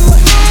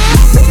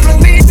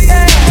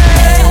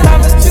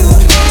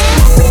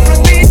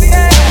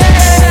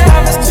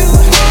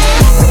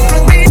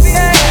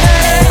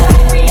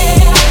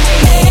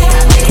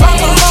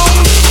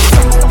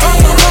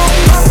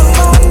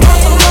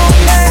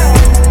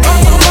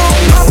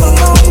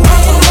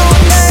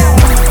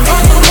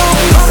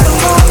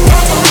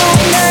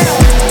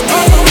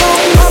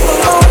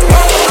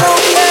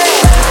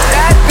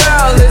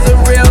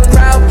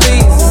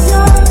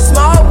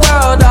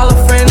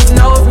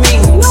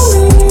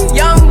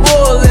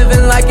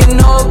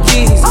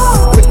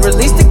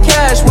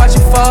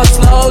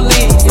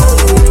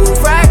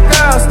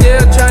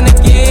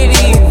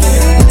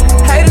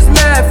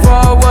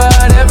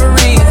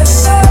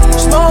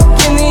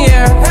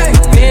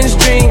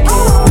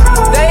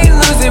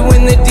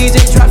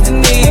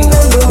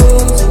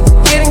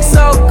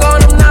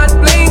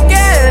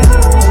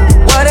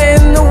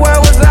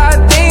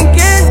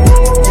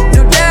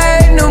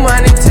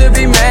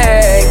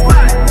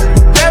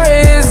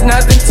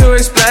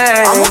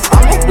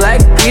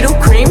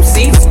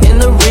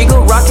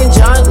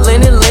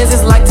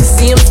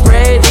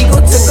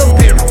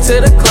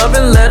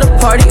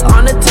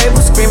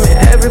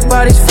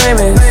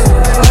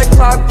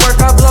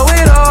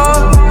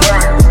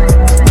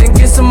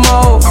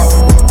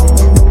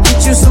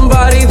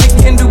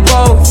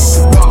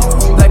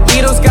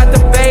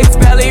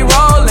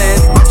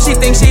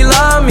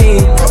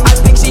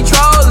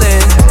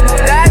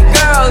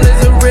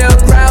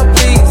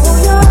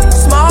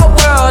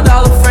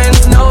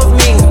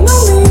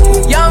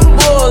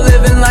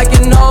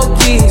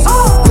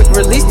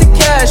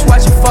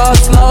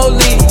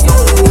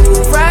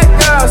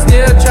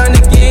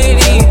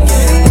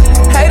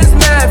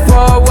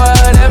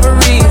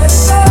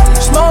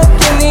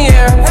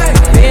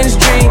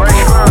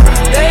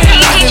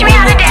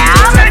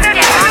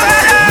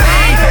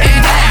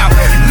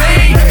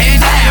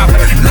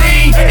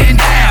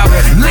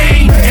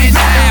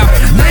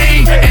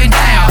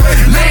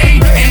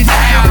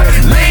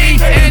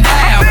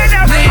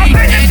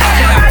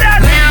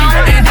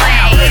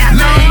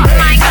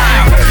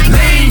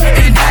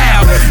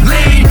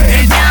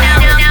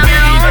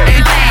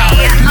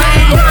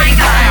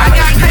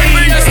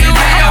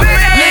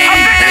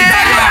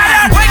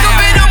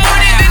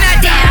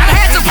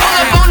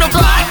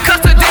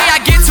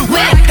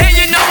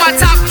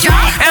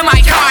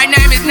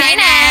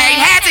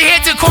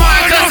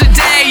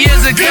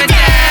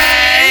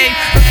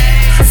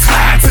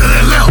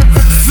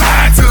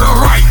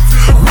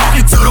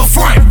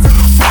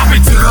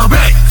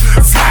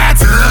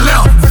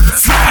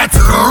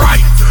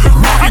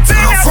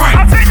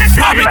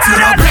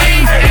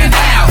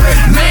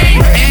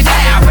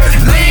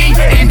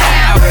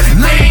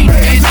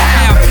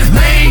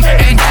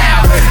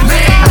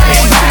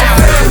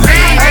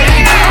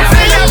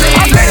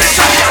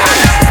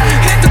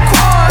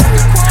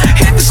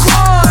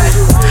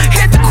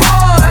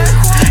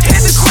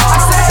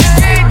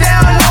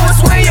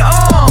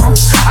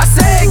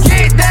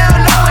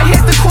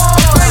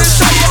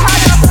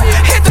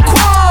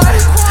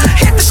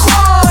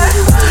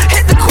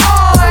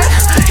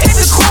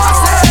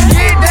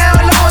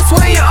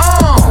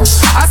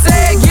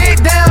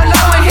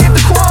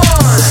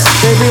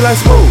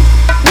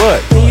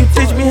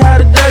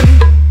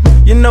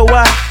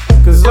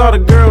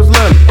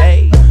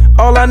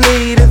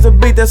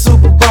 That's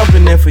super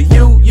bumpin', and for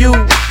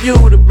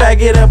you to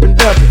back it up and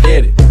dump it.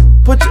 Get it.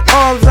 Put your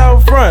arms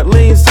out front,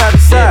 lean side to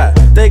side.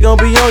 They gon'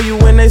 be on you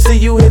when they see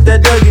you hit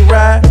that Dougie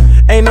ride.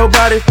 Ain't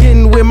nobody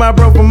getting with my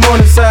bro from on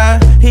the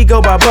side. He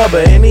go by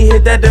Bubba and he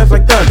hit that dance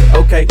like thunder.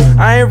 Okay,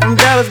 I ain't from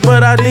Dallas,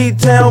 but I lead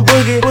town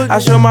boogie. I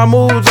show my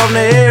moves on to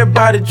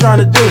everybody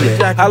tryna do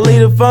it. I lead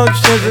the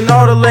functions and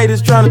all the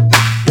ladies tryna.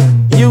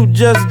 You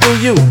just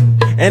do you,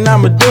 and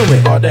I'ma do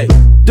it all day.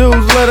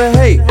 Dudes love to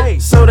hate,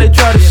 so they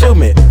try to shoot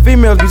me.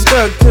 Females be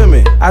stuck to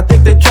me, I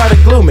think they try to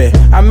glue me.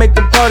 I make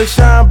the party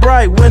shine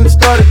bright when it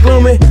started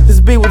gloomy.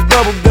 This beat was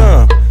bubble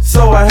gum,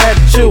 so I had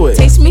to chew it.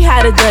 Taste me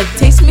how to duck,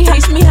 taste me how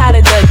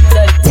to duck,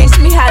 taste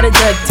me how to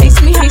duck,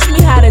 taste me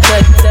how to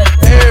duck.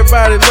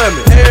 Everybody love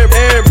me,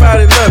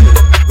 everybody love me,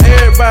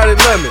 everybody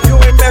love me. You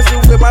ain't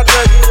messing with my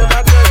Dougie, with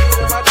my Dougie,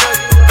 with my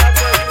Dougie, with my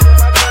Dougie.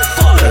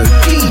 Follow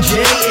DJ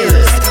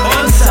Illest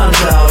on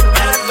SoundCloud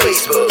and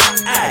Facebook.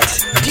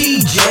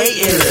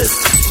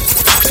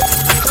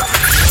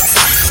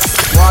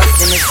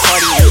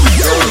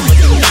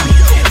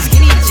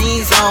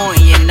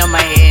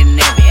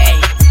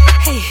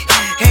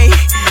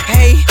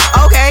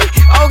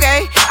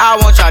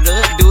 want y'all to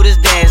do this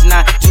dance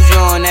now. Juju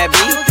on that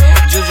beat,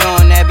 juju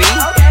on that beat,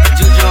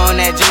 juju on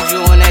that,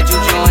 juju on that,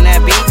 juju on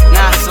that beat.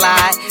 Now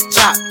slide,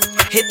 chop,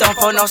 hit them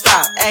for no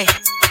stop, ayy.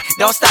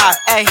 Don't stop,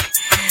 ayy.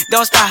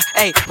 Don't stop,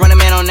 ayy. Run a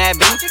man on that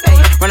beat,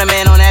 ayy. Run a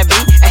man on that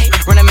beat, ayy.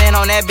 Run a man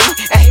on that beat,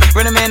 ayy.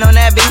 Run a man on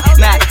that beat.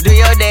 Now do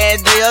your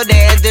dance, do your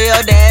dance, do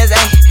your dance,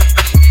 ayy.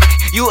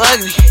 You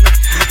ugly,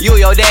 you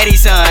your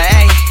daddy's son,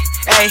 ayy.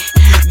 Ayy,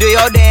 do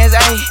your dance,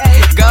 ayy.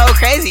 Go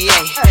crazy,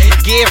 ayy.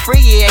 Get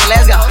freaky, ayy.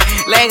 Let's go,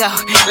 let go,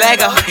 let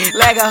go,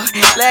 let go,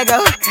 let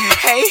go.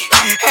 Hey,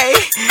 hey, hey,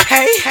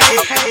 hey,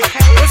 hey, hey.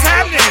 What's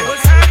happening?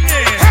 What's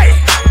happening? Hey,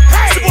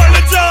 hey. It's your boy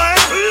Lil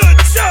Jon.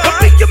 The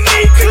Big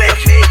Me Click.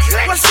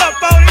 What's up,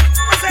 Bodie?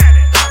 What's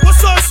happening?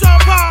 What's up, Sean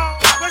Paul?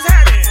 What's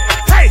happening?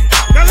 Hey,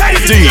 now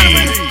ladies and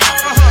gentlemen.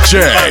 DJ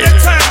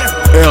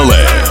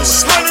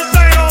Ellis. Turn this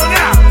thing on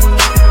out.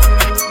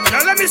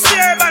 Now let me see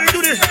everybody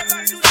do this.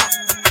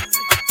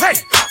 Hey,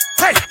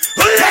 hey,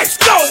 let's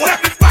go.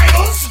 Happy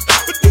finals,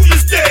 but do your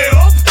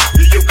step.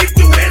 You can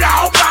do it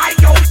all by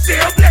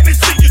yourself. Let me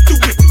see you do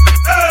it.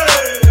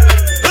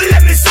 Hey,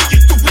 let me see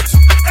you do it.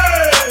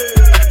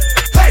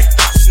 Hey,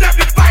 snap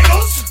your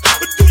finals,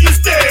 but do your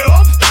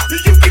step.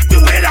 You can do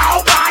it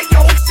all by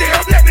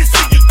yourself. Let me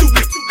see you do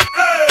it.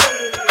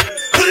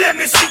 Hey, let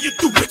me see you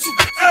do it.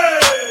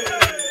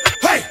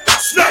 Hey,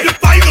 snap your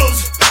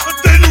finals, but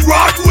then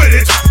rock with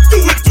it. Do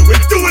it, do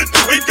it, do it,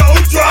 do it.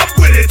 Don't drop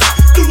with it.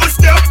 Do a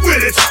step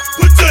with it.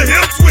 Put your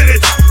hips with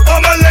it.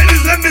 All my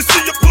ladies, let me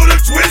see you put a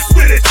twist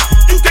with it.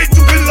 You can't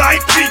do it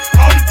like me.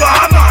 I'm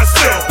by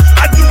myself.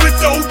 I do it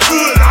so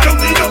good. I don't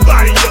need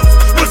nobody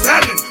else. What's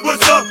happening?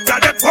 What's up?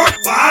 Got that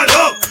perk fired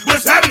up.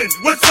 What's happening?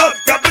 What's up?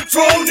 Got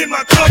Patron in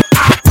my cup.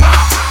 I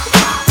pop.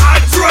 I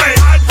drink.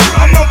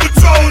 I'm on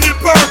Patron and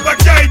perk. I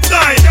can't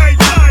think.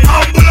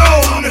 I'm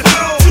blown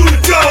to the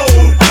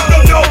gold.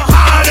 Don't know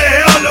how the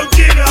hell I'm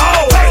getting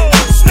home. Hey,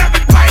 snap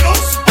it,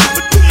 vitals,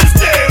 but do your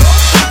step.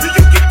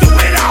 You can do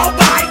it all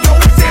by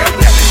yourself.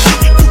 Let me see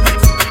you do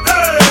it.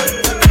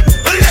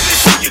 Hey, let me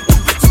see you do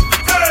it.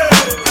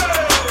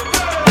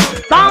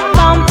 Bam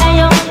bam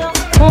ayo,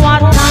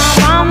 what na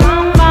bam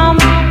bam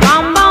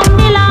bam bam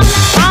dilang,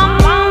 bam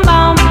bam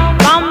bam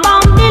bam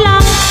bam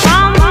dilang,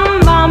 bam bam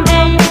bam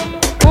ayo,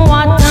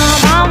 what na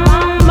bam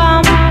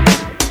bam,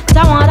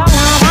 da what na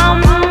bam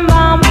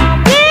bam.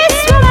 This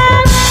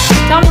woman,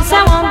 tell me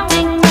say one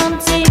thing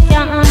Nancy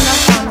can't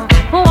understand,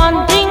 one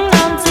thing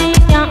Nancy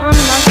can't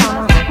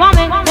understand. What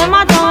make them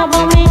a talk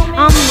about me?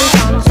 I'm the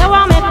son. Say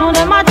what make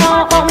them a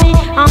talk about me?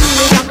 I'm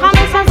the son. Come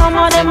and say some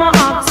of them a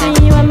ask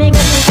me when me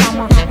get the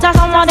summer. Just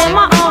some of them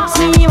a ask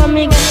me when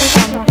me get the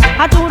summer.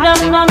 I told them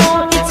no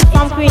no it's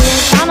from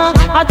creation.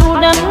 I told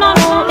them no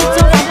no it's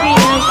from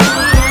creation.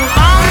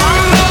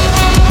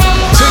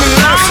 To the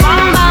left,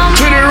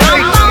 to the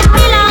right.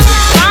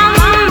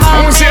 I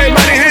want to see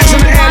everybody hands in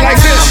the air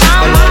like this.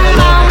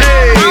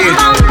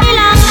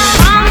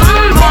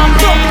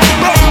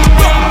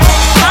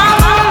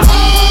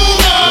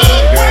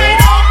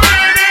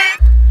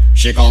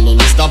 She call me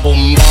Mr.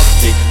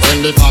 Bombastic,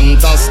 really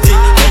fantastic.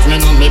 Touch me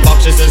on me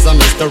back, she says I'm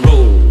Mr.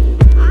 Romantic.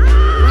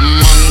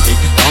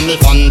 Call me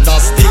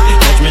fantastic,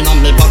 touch me on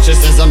me back, she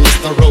says I'm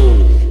Mr.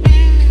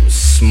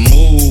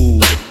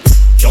 Smooth,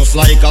 just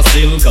like a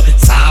silk.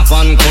 Soft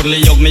and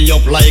cuddly, hug me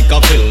up like a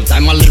quilt.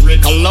 I'm a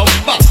lyrical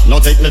lover, now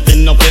take me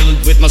thin up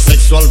filled with my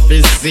sexual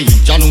physique.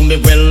 You know me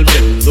well,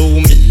 do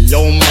me,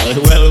 oh my,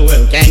 well,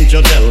 can't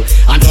you tell?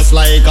 I'm just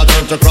like a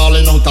turtle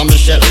crawling out of my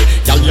shell.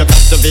 Girl, you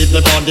captivate my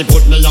body,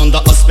 put me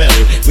under a spell.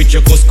 With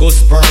your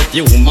couscous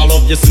perfume, I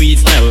love your sweet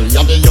smell.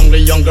 You're the only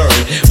young girl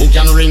who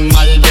can ring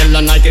my bell,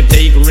 and I can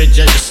take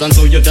rejection.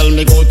 So you tell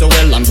me go to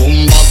well, I'm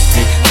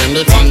bombastic, tell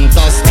me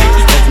fantastic.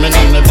 Touch me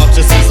on my back,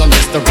 she says I'm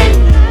Mr.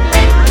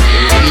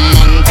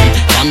 Romantic,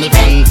 call me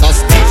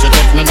fantastic. She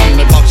touch me on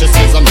my back, she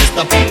says I'm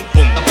Mr.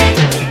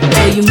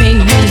 Girl, you make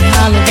me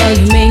holler, girl,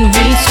 you make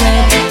me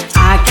sweat.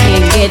 I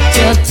can't get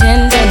your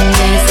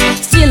tenderness,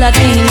 still I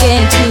can't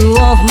get you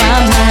off my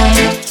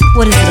mind.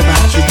 What is it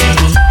about you,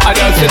 baby? I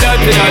dirty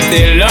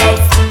love.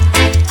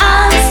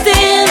 I'm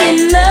still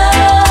in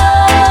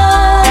love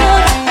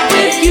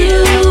with you,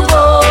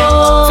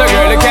 boy. So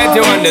girl, can't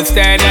you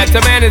understand that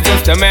a man is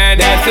just a man?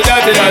 That's the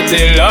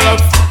dirty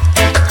love.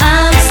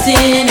 I'm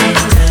still in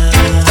love.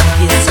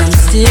 Yes, I'm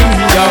still in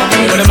love. Yo,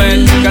 what a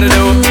man gotta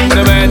do, what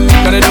a man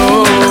gotta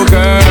do,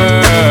 girl.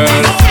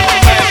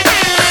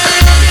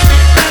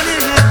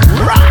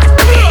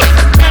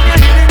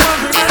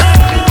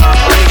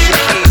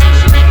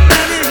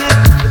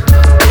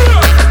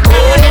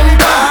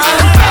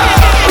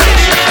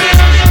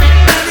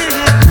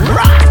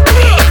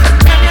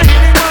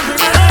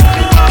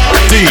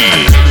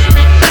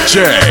 DJ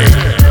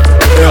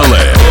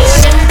Ellis.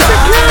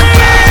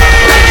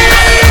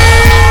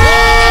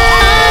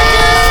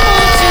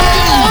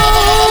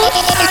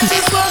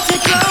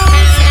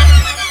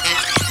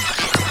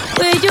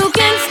 Where you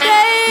can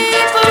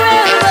stay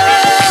forever.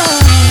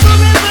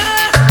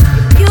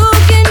 You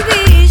can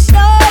be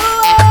so.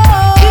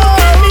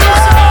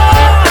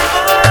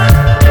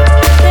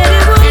 That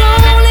it will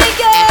only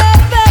get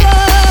better.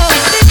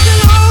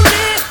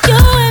 You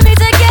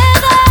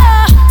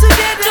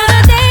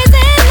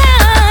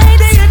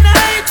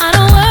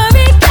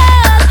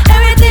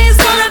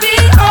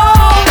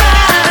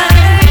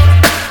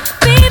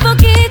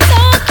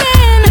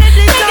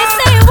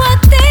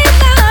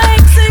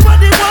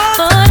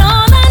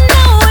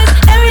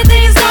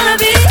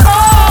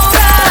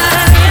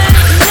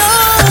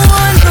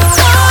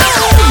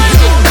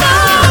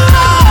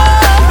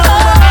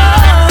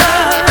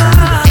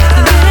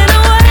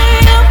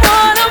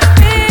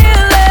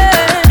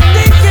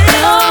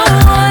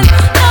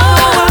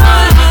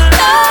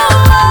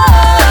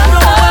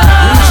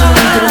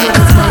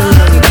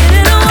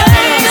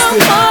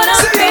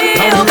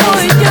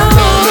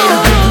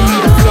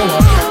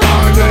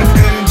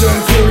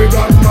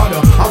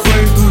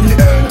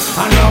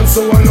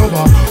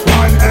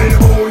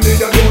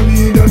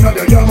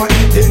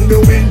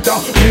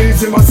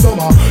in my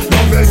summer.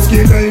 Love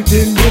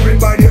escalating, moving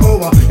by the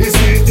hour. It's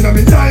sweet in my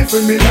life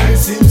when me life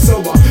seems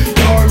sober.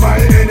 You're my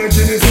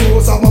energy, the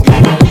source of my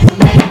power.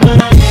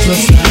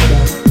 Just like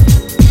that.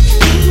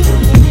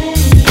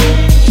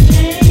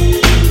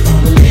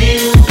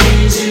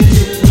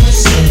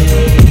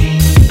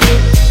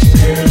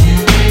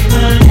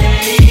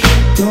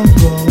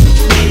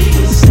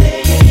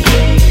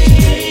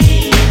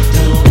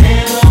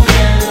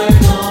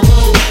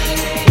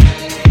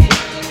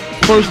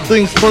 First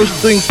things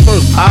first,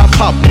 I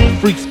pop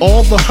freaks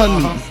all the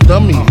honeys,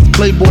 dummies,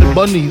 Playboy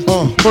bunnies.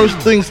 First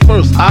things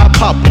first, I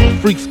pop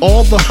freaks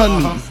all the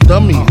honeys,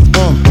 dummies.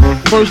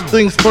 First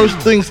things first,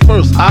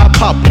 I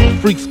pop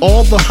freaks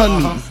all the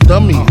honeys,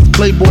 dummies,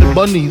 Playboy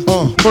bunnies.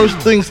 First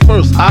things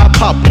first, I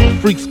pop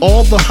freaks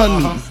all the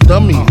honeys,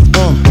 dummies.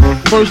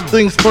 First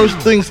things first,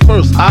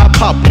 I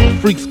pop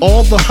freaks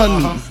all the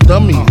honeys,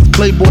 dummies,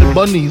 Playboy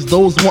bunnies.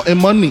 Those wanting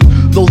money,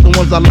 those the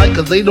ones I like,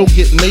 cause they don't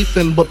get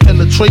Nathan but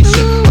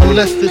penetration.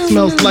 Unless it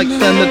smells like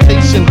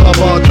sanitation,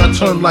 garbage I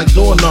turn like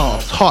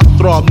doorknobs. Heart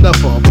throb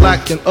never,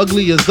 black and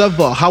ugly as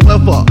ever.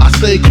 However, I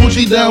stay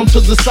Gucci down to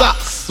the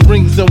socks,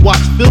 rings and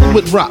watch filled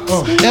with rocks.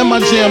 And my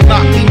jam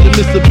knocking your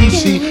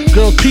Mitsubishi.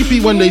 Girls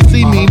pee-pee when they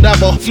see me,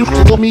 never you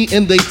for me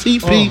and they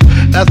TP.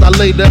 As I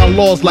lay down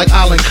laws like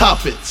Island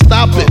Coppet.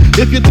 Stop it,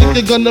 if you think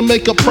you're gonna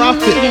make a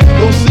profit.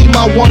 Don't see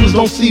my ones,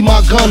 don't see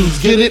my guns,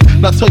 get it?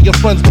 Now tell your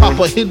friends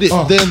Papa hit it,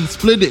 then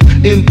split it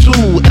in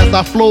two. As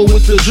I flow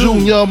with the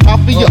Junior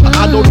Mafia,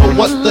 I don't know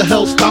what the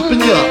hell's stopping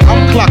ya.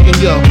 I'm clocking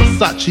ya,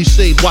 Versace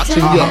shade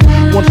watching ya.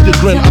 Once you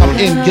grin, I'm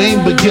in,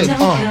 game begin.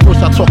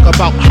 First I talk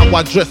about how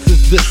I dress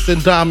is this,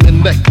 and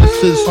diamond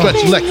necklaces,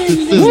 stretch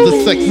Lexus is the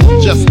sex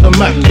is just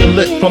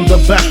immaculate. From the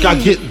back I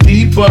get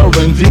deeper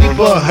and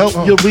deeper, help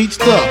you reach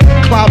the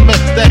climax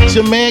that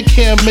your man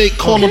can't make.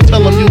 Call him,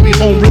 tell him you'll be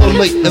home real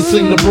late and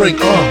sing the break.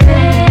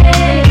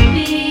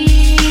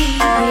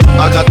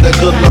 I got that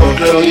good love,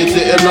 girl, you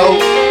didn't know.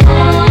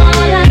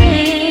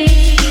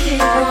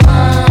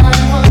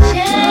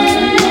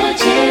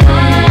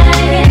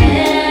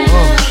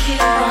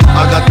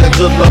 I got that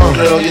good love,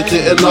 girl, you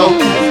didn't know.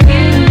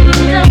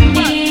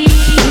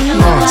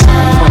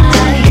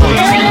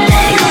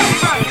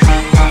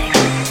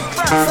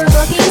 For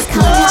bookings,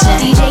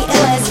 contact DJ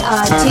Illis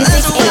on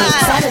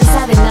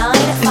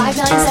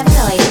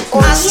 268-779-5979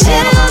 or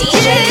email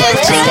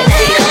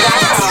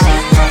DJIllis@gmail.com.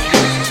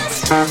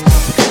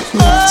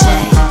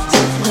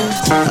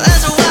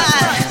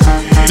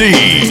 DJ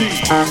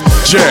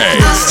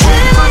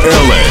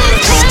Illis.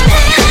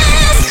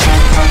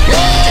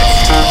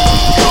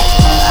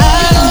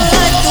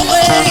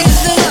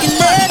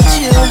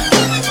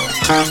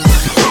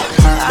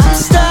 I'm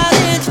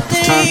starting to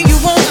think you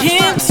want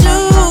him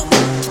too.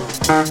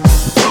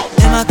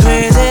 Am I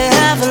crazy?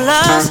 Have I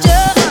lost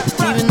you?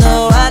 Even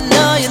though I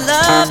know you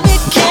love me,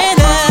 can't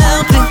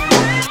help it.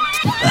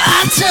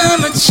 I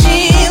turn my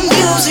chin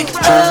music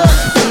up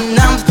and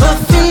I'm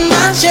puffing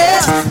my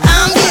chest.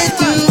 I'm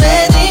getting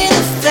ready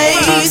to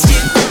face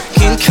you.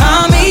 Can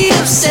call me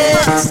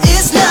obsessed.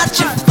 It's not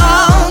your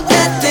fault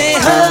that they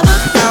hurt.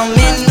 I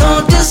mean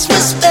no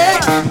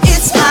disrespect.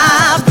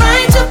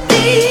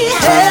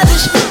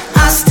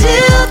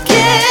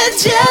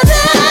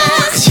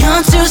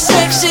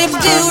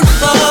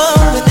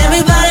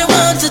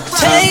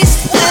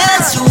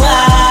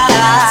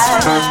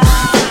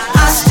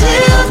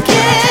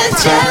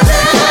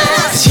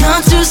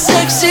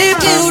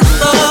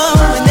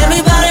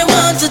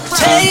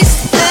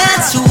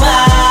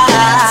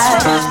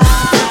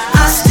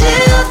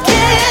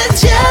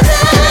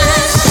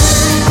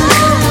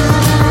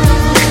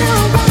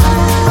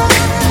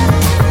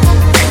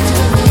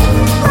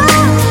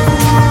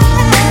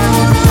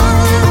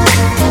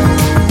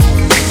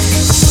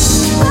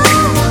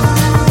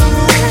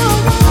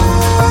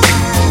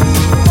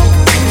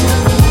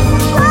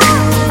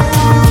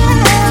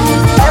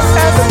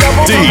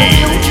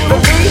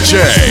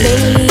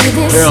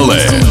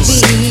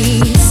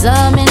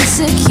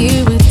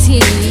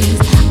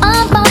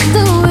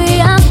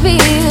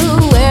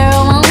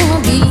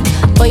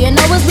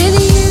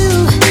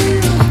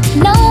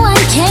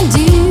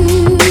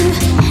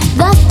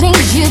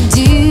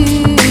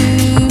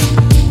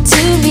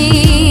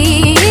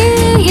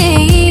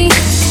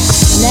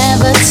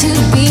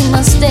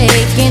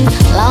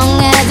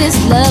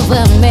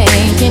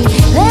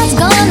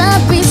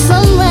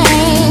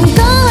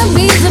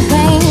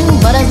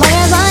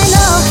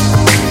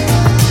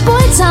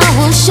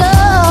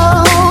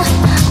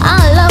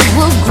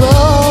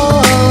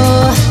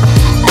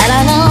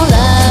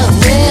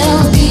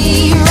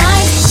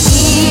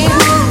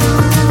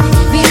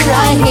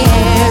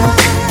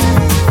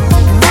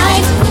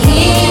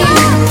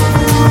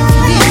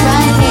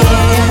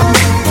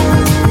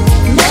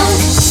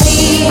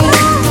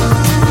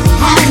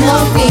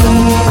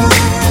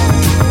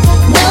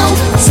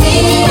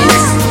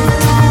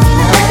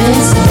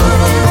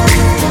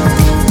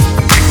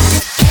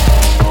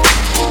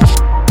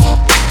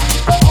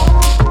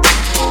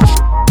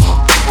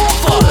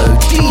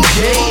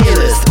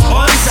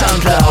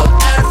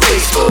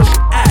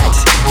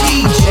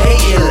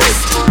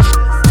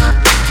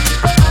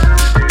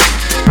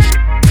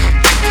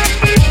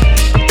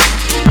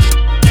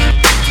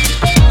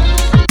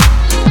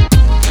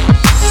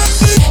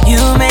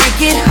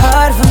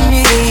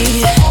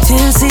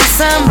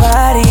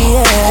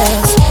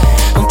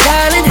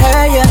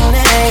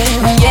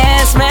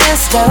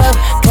 love,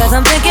 cause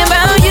I'm thinking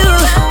about you.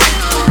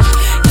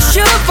 You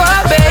sure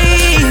far,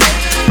 babe.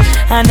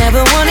 I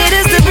never wanted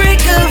us to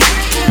break up,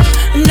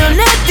 no,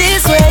 not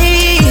this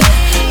way.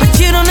 But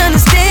you don't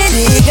understand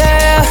it,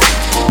 girl.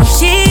 When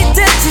she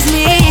touches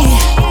me,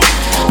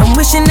 I'm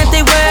wishing that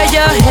they were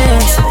your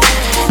hands.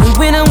 And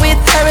when I'm with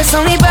her, it's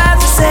only about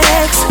the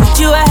sex. With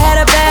you, I had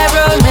a bad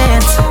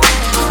romance.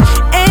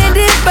 And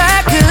if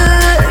I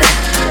could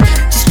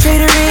just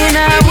trade her in,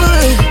 I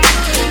would.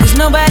 Cause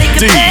nobody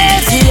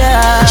compares to you.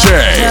 DJ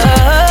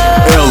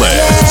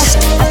Ellis.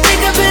 I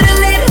think I better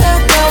let her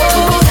go.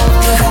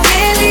 I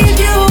can't leave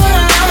you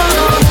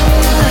alone.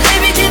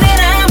 Everything that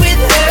I'm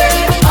with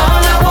her,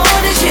 all I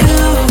want is you.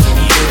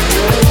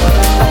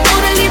 I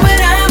wanna leave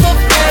but I'm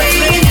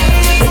afraid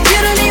that you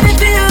don't even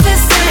feel the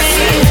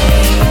same.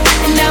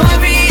 And now I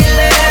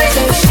realize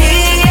that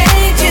she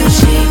ain't you.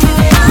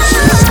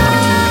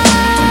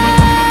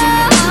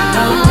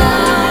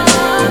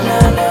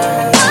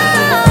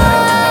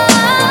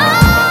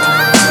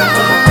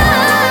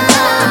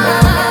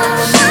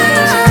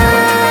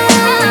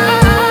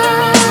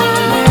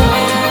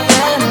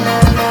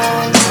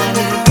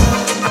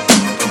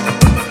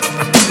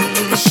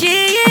 She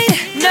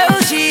ain't, no,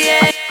 she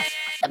ain't.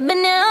 I've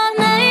been there all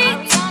night,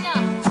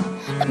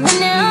 I've been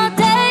there all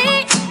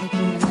day,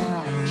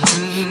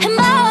 and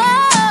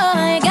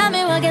boy, you got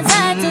me walking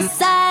side to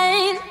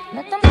side.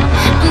 I'm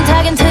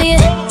talking to you,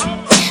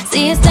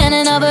 see you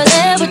standing over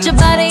there with your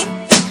body,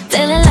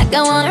 feeling like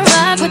I wanna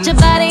rock with your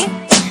body,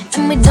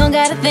 and we don't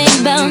gotta think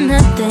about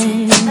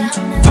nothing.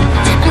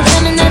 I'm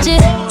coming at you,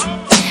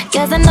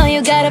 cause I know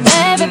you got a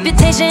bad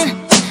reputation.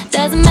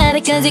 Doesn't matter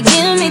cause you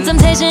give me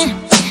temptation,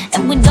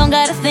 and we don't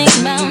gotta think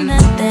about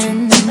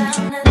nothing.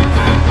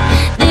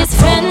 These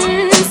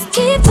friends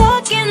keep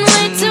talking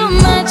way too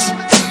much,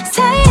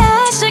 say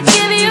I should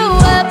give you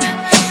up,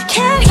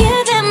 can't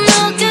hear them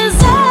no, cause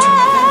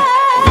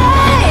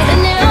I've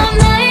been there all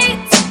night,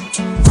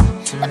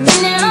 I've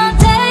been there all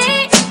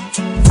day,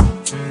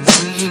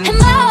 and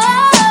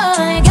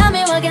boy, you got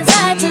me walking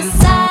side to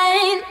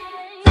side.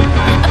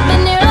 I've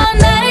been there all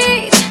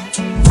night,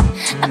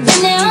 I've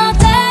been there all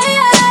day,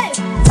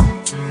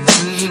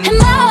 and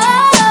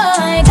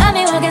boy, you got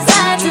me walking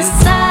side to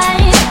side.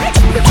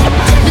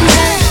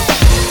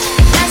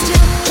 Nice to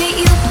meet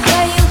you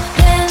where you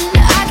been.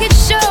 I could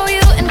show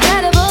you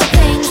incredible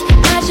things,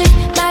 magic,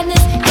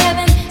 madness,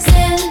 heaven,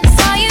 sin.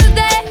 Saw you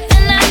there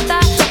and I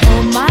thought,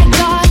 oh my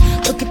God,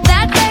 look at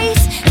that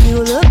face. You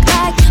look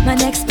like my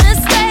next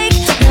mistake.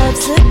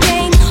 Love's a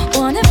game,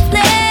 wanna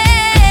play.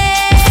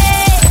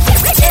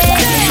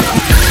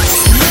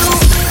 New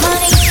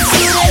money,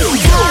 suited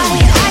tie.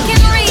 I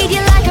can read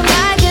you like a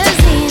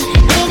magazine.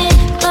 Ain't it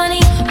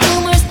funny?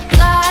 Rumors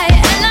fly,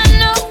 and I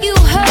know you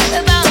heard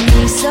about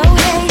me. So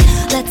hey,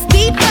 let's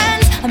be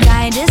friends. I'm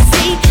dying to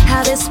see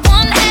how this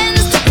one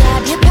ends.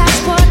 Grab your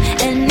passport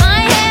in my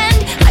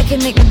hand. I can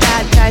make the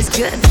bad guys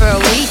good for a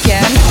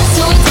weekend.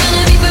 So it's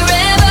gonna be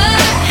forever,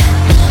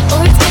 or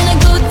it's gonna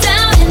go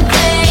down in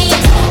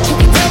flames. You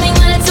can tell me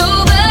when it's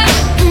over,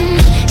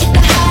 if the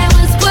high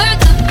was worth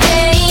the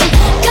pain.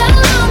 Got a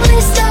long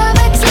list of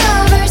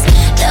ex-lovers,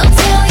 they'll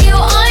tell you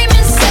I'm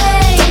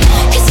insane.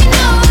 Cause you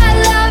know I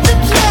love the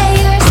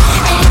players,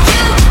 and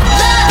you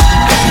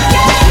love the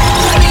game.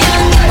 We're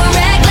young and we're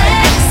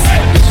reckless,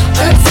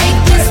 or take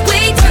this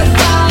way too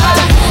far.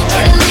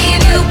 It'll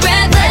leave you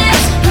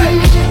breathless,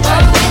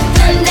 or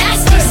with a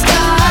nasty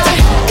scar.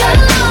 Got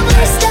a long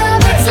list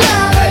of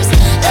ex-lovers,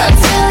 they'll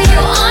tell you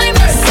I'm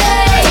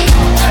insane.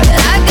 But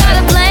I got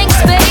a blank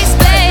space,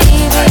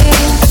 baby,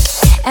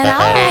 and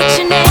I'll write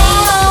your name.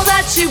 All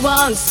that she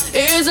wants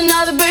is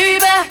another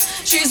baby.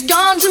 She's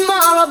gone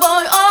tomorrow,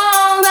 boy.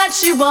 All that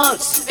she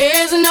wants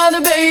is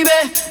another baby.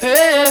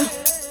 Yeah.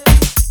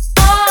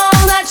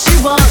 All that she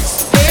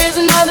wants is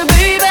another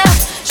baby.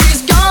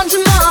 She's gone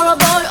tomorrow,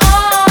 boy.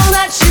 All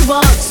that she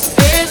wants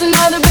is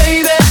another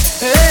baby.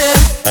 Yeah.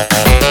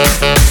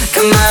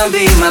 Come on,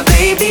 be my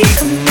baby,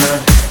 come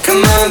on.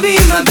 Come on, be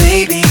my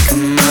baby,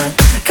 come on.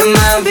 Come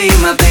on, be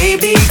my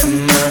baby,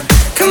 come on.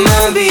 Come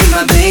on, be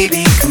my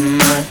baby, come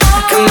on.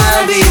 Come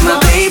on, be my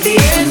baby,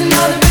 come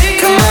on.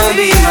 Come on,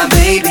 be my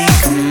baby,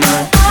 come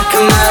on.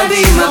 Come on,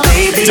 be my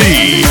baby,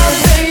 DJ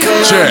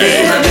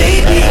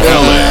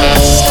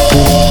Ellis.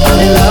 I'm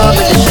in love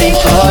with the shape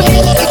of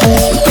you.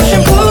 We push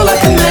and pull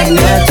like a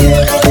magnet do.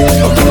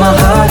 Although my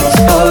heart is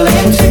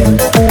falling too.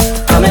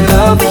 I'm in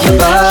love with your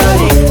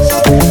body.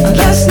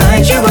 Last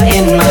night you were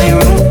in my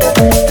room,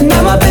 and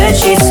now my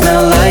bedsheets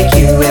smell like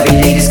you.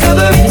 Every day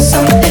discovering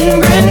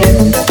something brand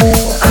new.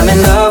 I'm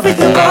in love with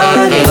your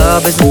body.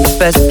 Love isn't the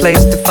best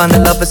place to find the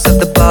lovers, so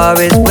the bar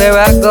is where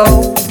I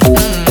go.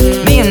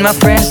 Me and my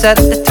friends at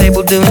the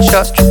table doing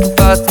shots, tripping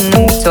fast, and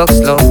then we talk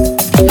slow.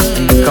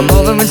 And you come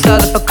over and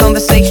start up a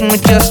conversation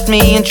with just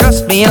me, and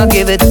trust me, I'll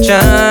give it a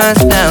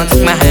chance. Now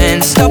take my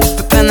hand, stop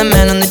it, and the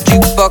man on the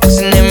jukebox,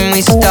 and then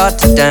we start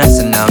to dance.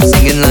 And now I'm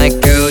singing like,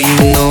 girl, you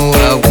know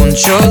I want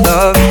your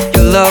love.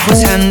 Your love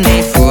was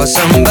handmade for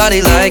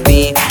somebody like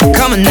me.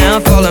 Come on now,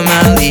 follow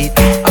my lead.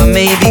 I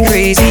may be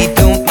crazy,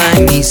 don't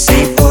mind me.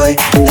 Say, boy,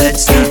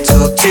 let's not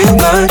talk too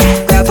much.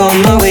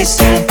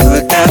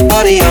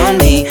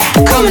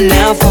 Come on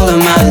now, follow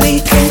my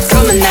lead.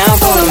 Come on now,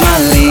 follow my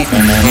lead.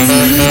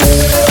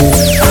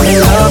 I'm in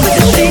love with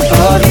the shape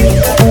of you.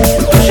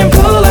 We push and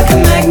pull like a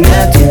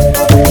magnet do.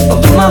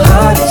 Although my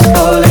heart is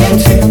falling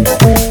too.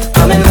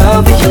 I'm in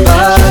love with your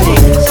body.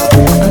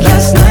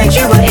 Last night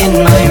you were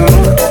in my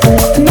room.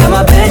 Now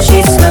my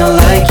bedsheets smell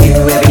like you.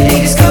 Every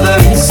day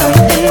discovering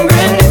something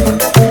brand new.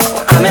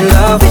 I'm in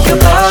love with your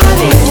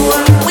body.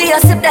 We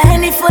are sip the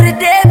Henny for the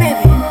day,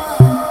 baby.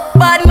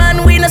 Bad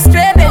man, we no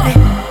stray, baby.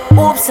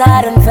 Oops,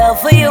 I done fell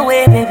for your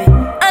way, baby.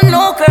 I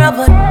know, girl,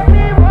 but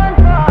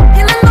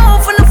and I know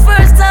from the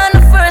first time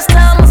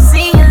I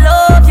seen your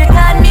love, you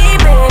got me,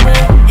 baby.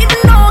 Even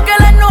though,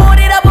 girl, I know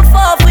that I would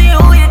fall for you,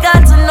 you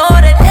got to know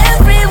that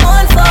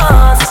everyone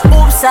falls.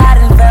 Oops, I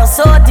done fell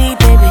so deep,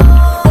 baby.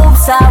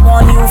 Oops, I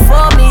want you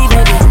for me,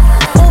 baby.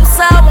 Oops,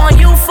 I want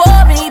you for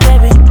me,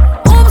 baby.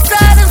 Oops,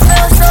 I done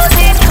fell so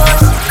deep,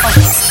 'cause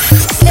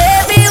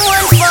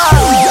everyone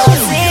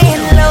falls in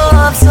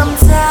love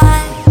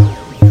sometime.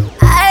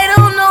 I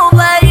don't know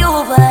about you,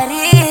 but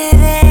it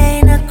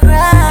ain't a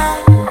crime.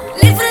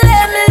 If you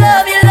let me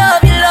love you,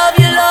 love you, love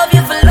you, love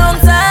you for a long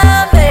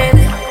time,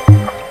 baby.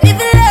 If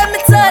you let me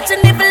touch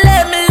and if you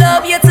let me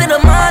love you till the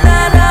morning.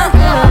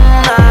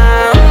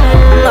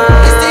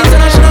 It's the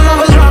international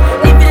lovers rock.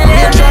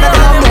 They're trying to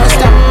come and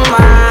stop.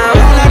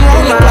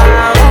 Roll the block,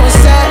 all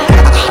set.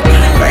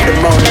 Right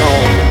about now.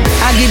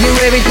 I give you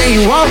everything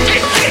you want,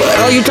 but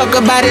all you talk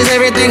about is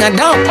everything I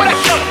don't.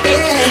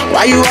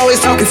 Why you always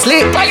talking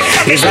slick?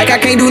 It's like I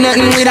can't do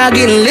nothing without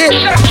getting lit.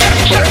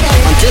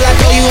 Until I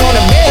throw you on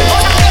the bed,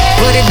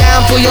 put it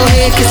down for your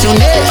head, kiss your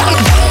neck.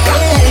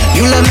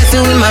 You love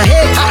messing with my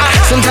head.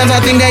 Sometimes I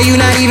think that you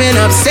not even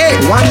upset.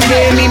 One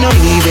day me not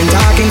even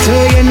talking to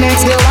you,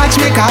 next day watch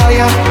me call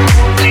ya.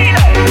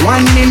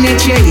 1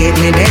 minute you hate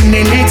me, then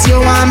the next you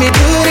want me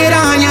put it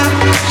on ya.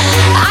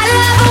 I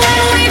love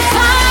when we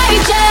fight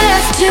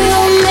just to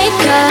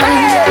make up.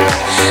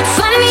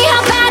 Funny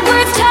how bad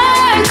words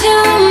turn to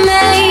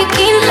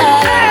making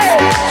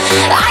love.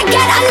 I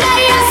get under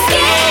your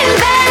skin,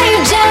 babe,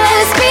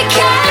 just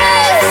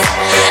because.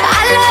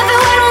 I love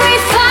it when we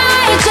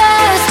fight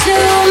just to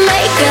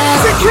make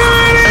up.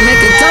 And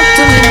make it talk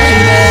to me,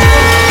 baby.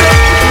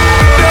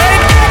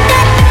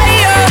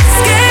 Your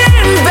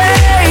skin,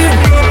 babe.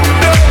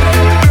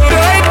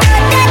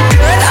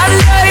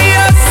 Under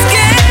your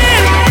skin.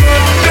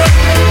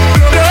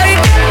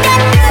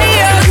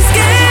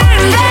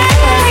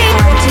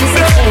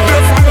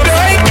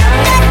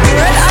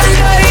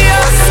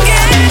 Your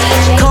skin,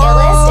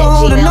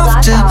 Cold enough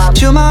to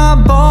chill my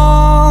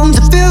bones.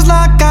 It feels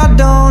like I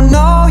don't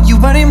know you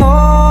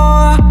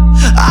anymore.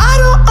 I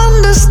don't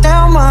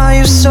understand why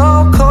you're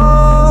so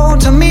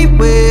cold to me.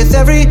 With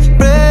every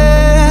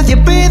breath you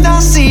breathe, I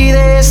see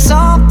there's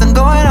something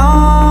going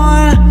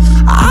on.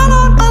 I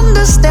don't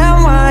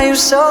understand why you're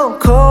so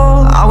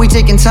cold. Are we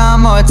taking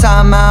time or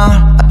time out?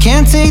 I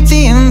can't take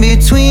the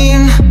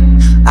in-between.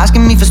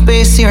 Asking me for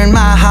space here in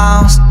my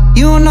house.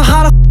 You know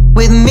how to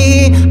with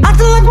me,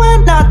 acting like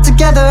we're not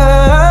together.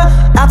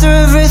 After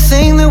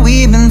everything that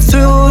we've been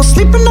through,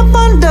 sleeping up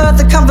under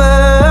the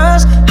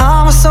covers.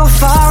 How am I so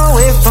far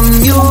away from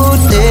you,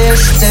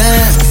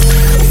 distant?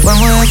 When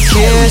we're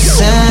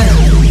kissing,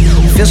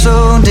 it feels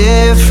so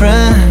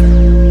different.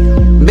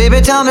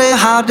 Baby, tell me,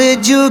 how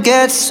did you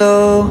get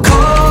so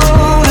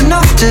cold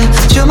enough to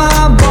chill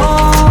my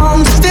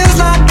bones? It feels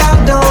like I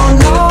don't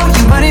know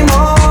you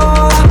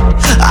anymore.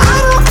 I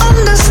don't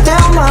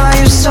understand why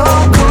you're so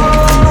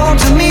cold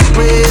to me.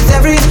 With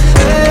every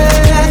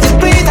breath you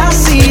breathe, I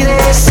see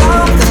there's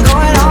something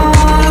going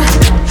on.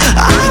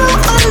 I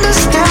don't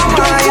understand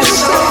why you're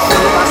so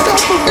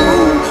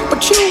cold.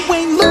 But you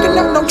ain't looking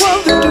at no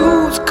other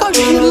dudes, 'cause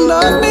you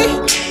love me.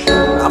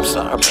 I'm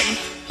sorry, baby.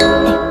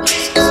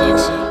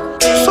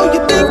 So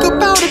you think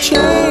about a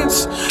chance.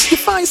 You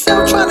find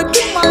yourself trying to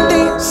do my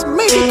dance.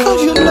 Maybe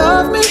 'cause you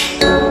love me.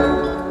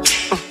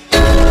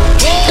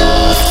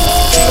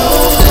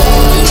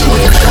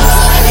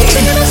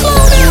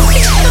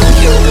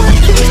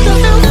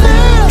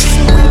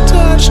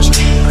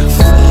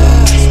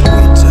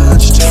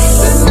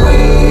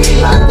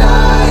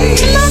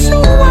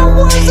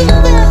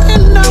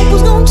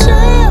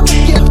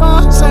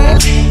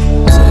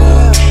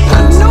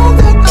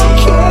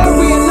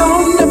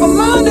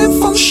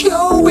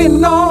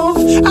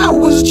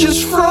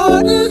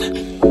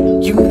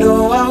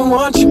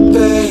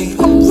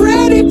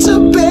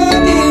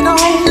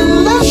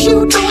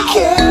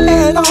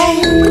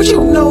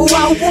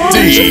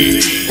 DJ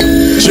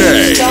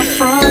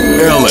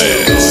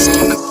Ellis.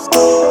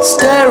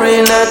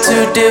 Staring at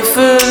two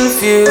different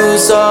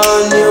views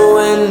on your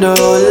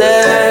window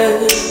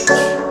ledge.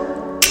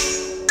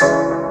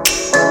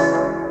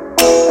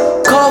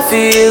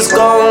 Coffee is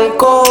gone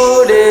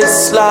cold,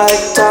 it's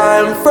like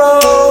time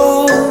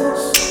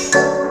froze.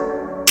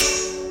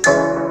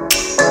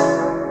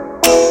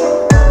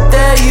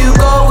 There you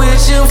go,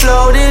 wishing,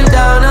 floating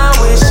down, I'm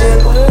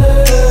wishing.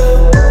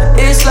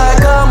 It's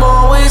like I'm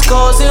always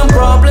causing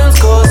problems,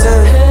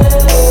 causing.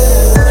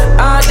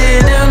 I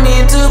didn't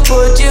mean to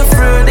put you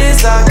through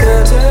this, I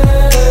could.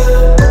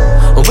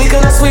 We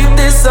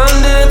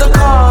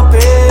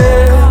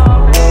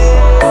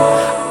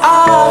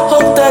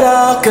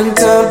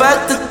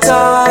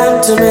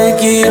to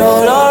make it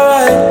all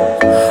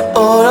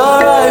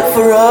alright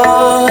for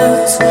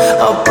us.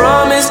 I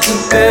promise to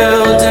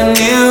build a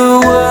new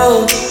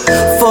world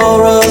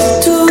for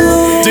us two.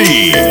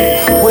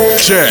 DJ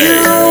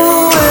Ellis.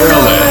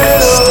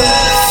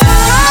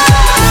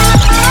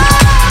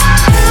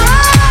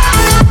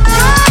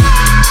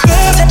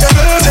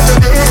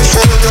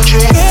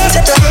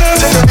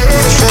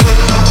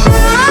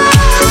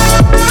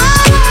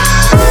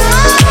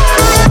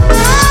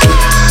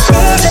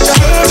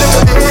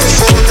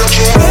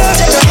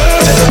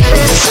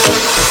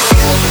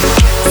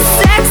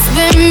 Sex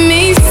with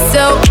me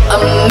so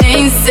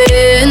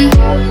amazing.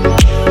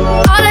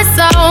 All this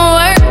all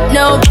work,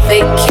 no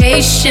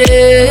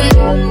vacation.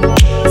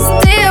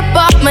 Stay up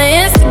off my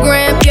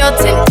Instagram, pure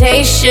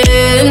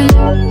temptation.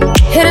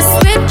 Hit a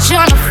switch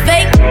on a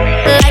fake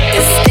like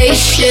a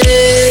station.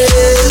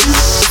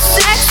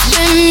 Sex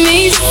with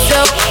me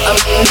so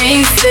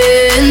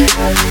amazing.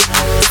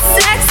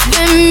 Sex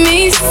with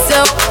me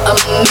so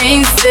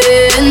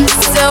amazing.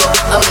 So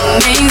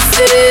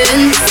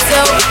amazing.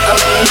 So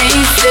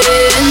amazing.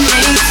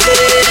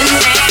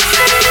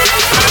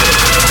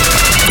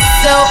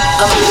 So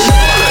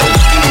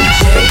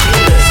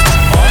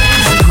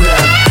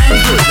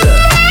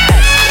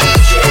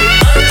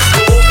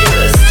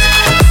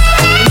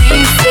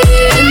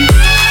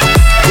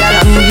Girl,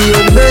 I'm give you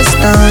the best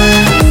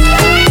time.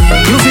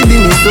 You feel be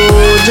me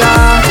soldier.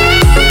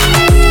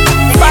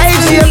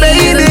 5G,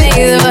 baby.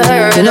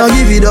 You know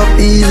give it up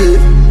easy.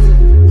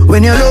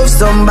 When you love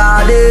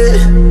somebody,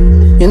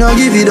 you know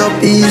give it up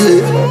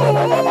easy.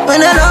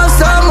 When you love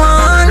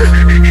someone,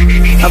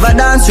 have a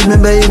dance with me,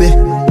 baby.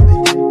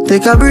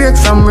 Take a break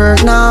from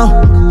work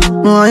now.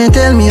 No, you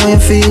tell me how you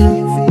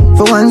feel.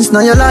 For once,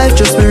 now your life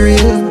just be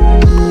real.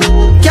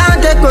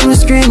 Can't take when we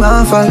scream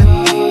and fall.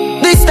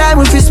 This time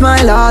if you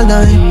smile all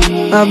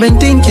night. I've been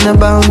thinking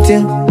about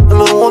you.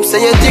 I'm hope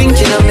say you're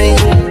thinking of me.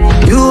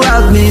 You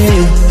have me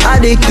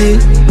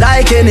addicted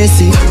like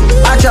Hennessy.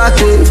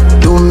 Attractive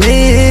to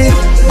me.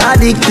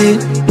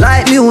 Addicted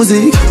like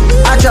music.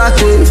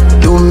 Attractive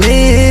to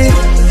me.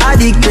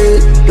 Addicted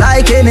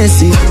like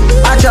Hennessy.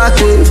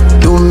 Attractive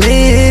to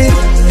me.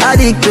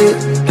 Addicted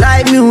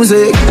like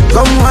music.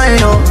 Come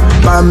wind up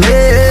for me.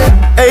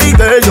 Hey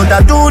girl, you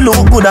that do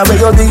look good at where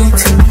you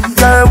beat.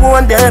 Girl,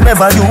 want them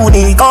ever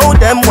unique. How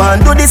them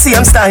want do the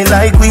same style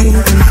like we.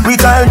 We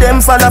call them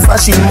follow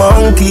fashion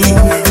monkey.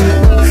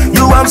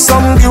 You have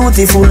some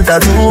beautiful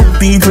tattoo.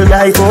 People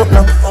like open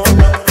up.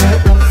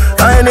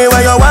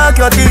 Anyway you walk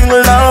your thing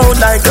loud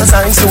like a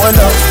sign to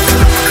love.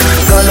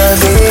 Gonna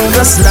be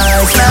just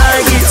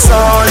like it's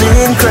all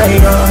in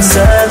crayon.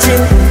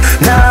 Searching,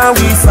 now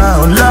we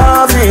found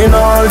love in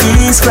all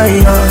these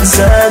crayons.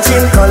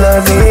 Searching,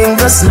 coloring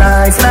just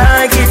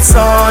like it's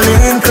all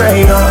in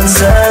crayon.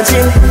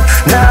 Searching,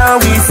 now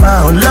we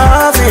found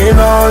love in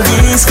all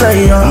these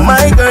crayons.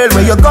 My girl,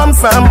 where you come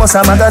from? Must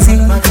a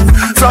magazine.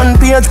 Front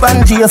page,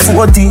 Banjia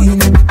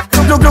 14.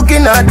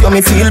 Looking at you,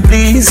 me feel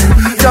pleased.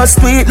 Just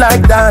sweet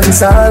like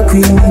dancehall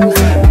queen.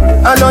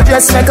 I know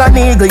just like a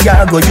nigga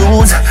you go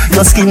use.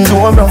 Your skin too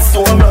rough.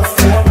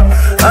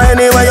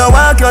 Anyway you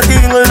walk your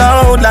thing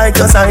loud like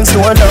your signs to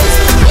a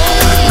love.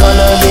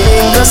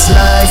 Coloring just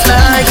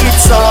like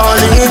it's all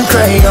in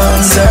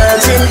crayon.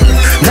 Searching,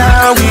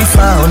 now we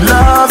found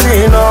love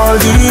in all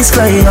these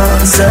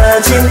crayons.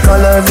 Searching,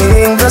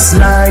 coloring just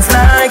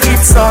like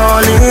it's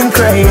all in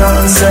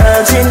crayon.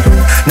 Searching,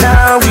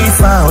 now we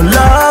found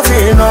love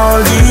in all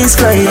these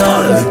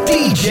crayons.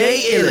 DJ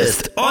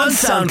Illest on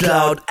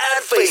SoundCloud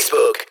and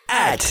Facebook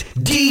at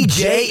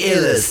DJ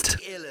Illest.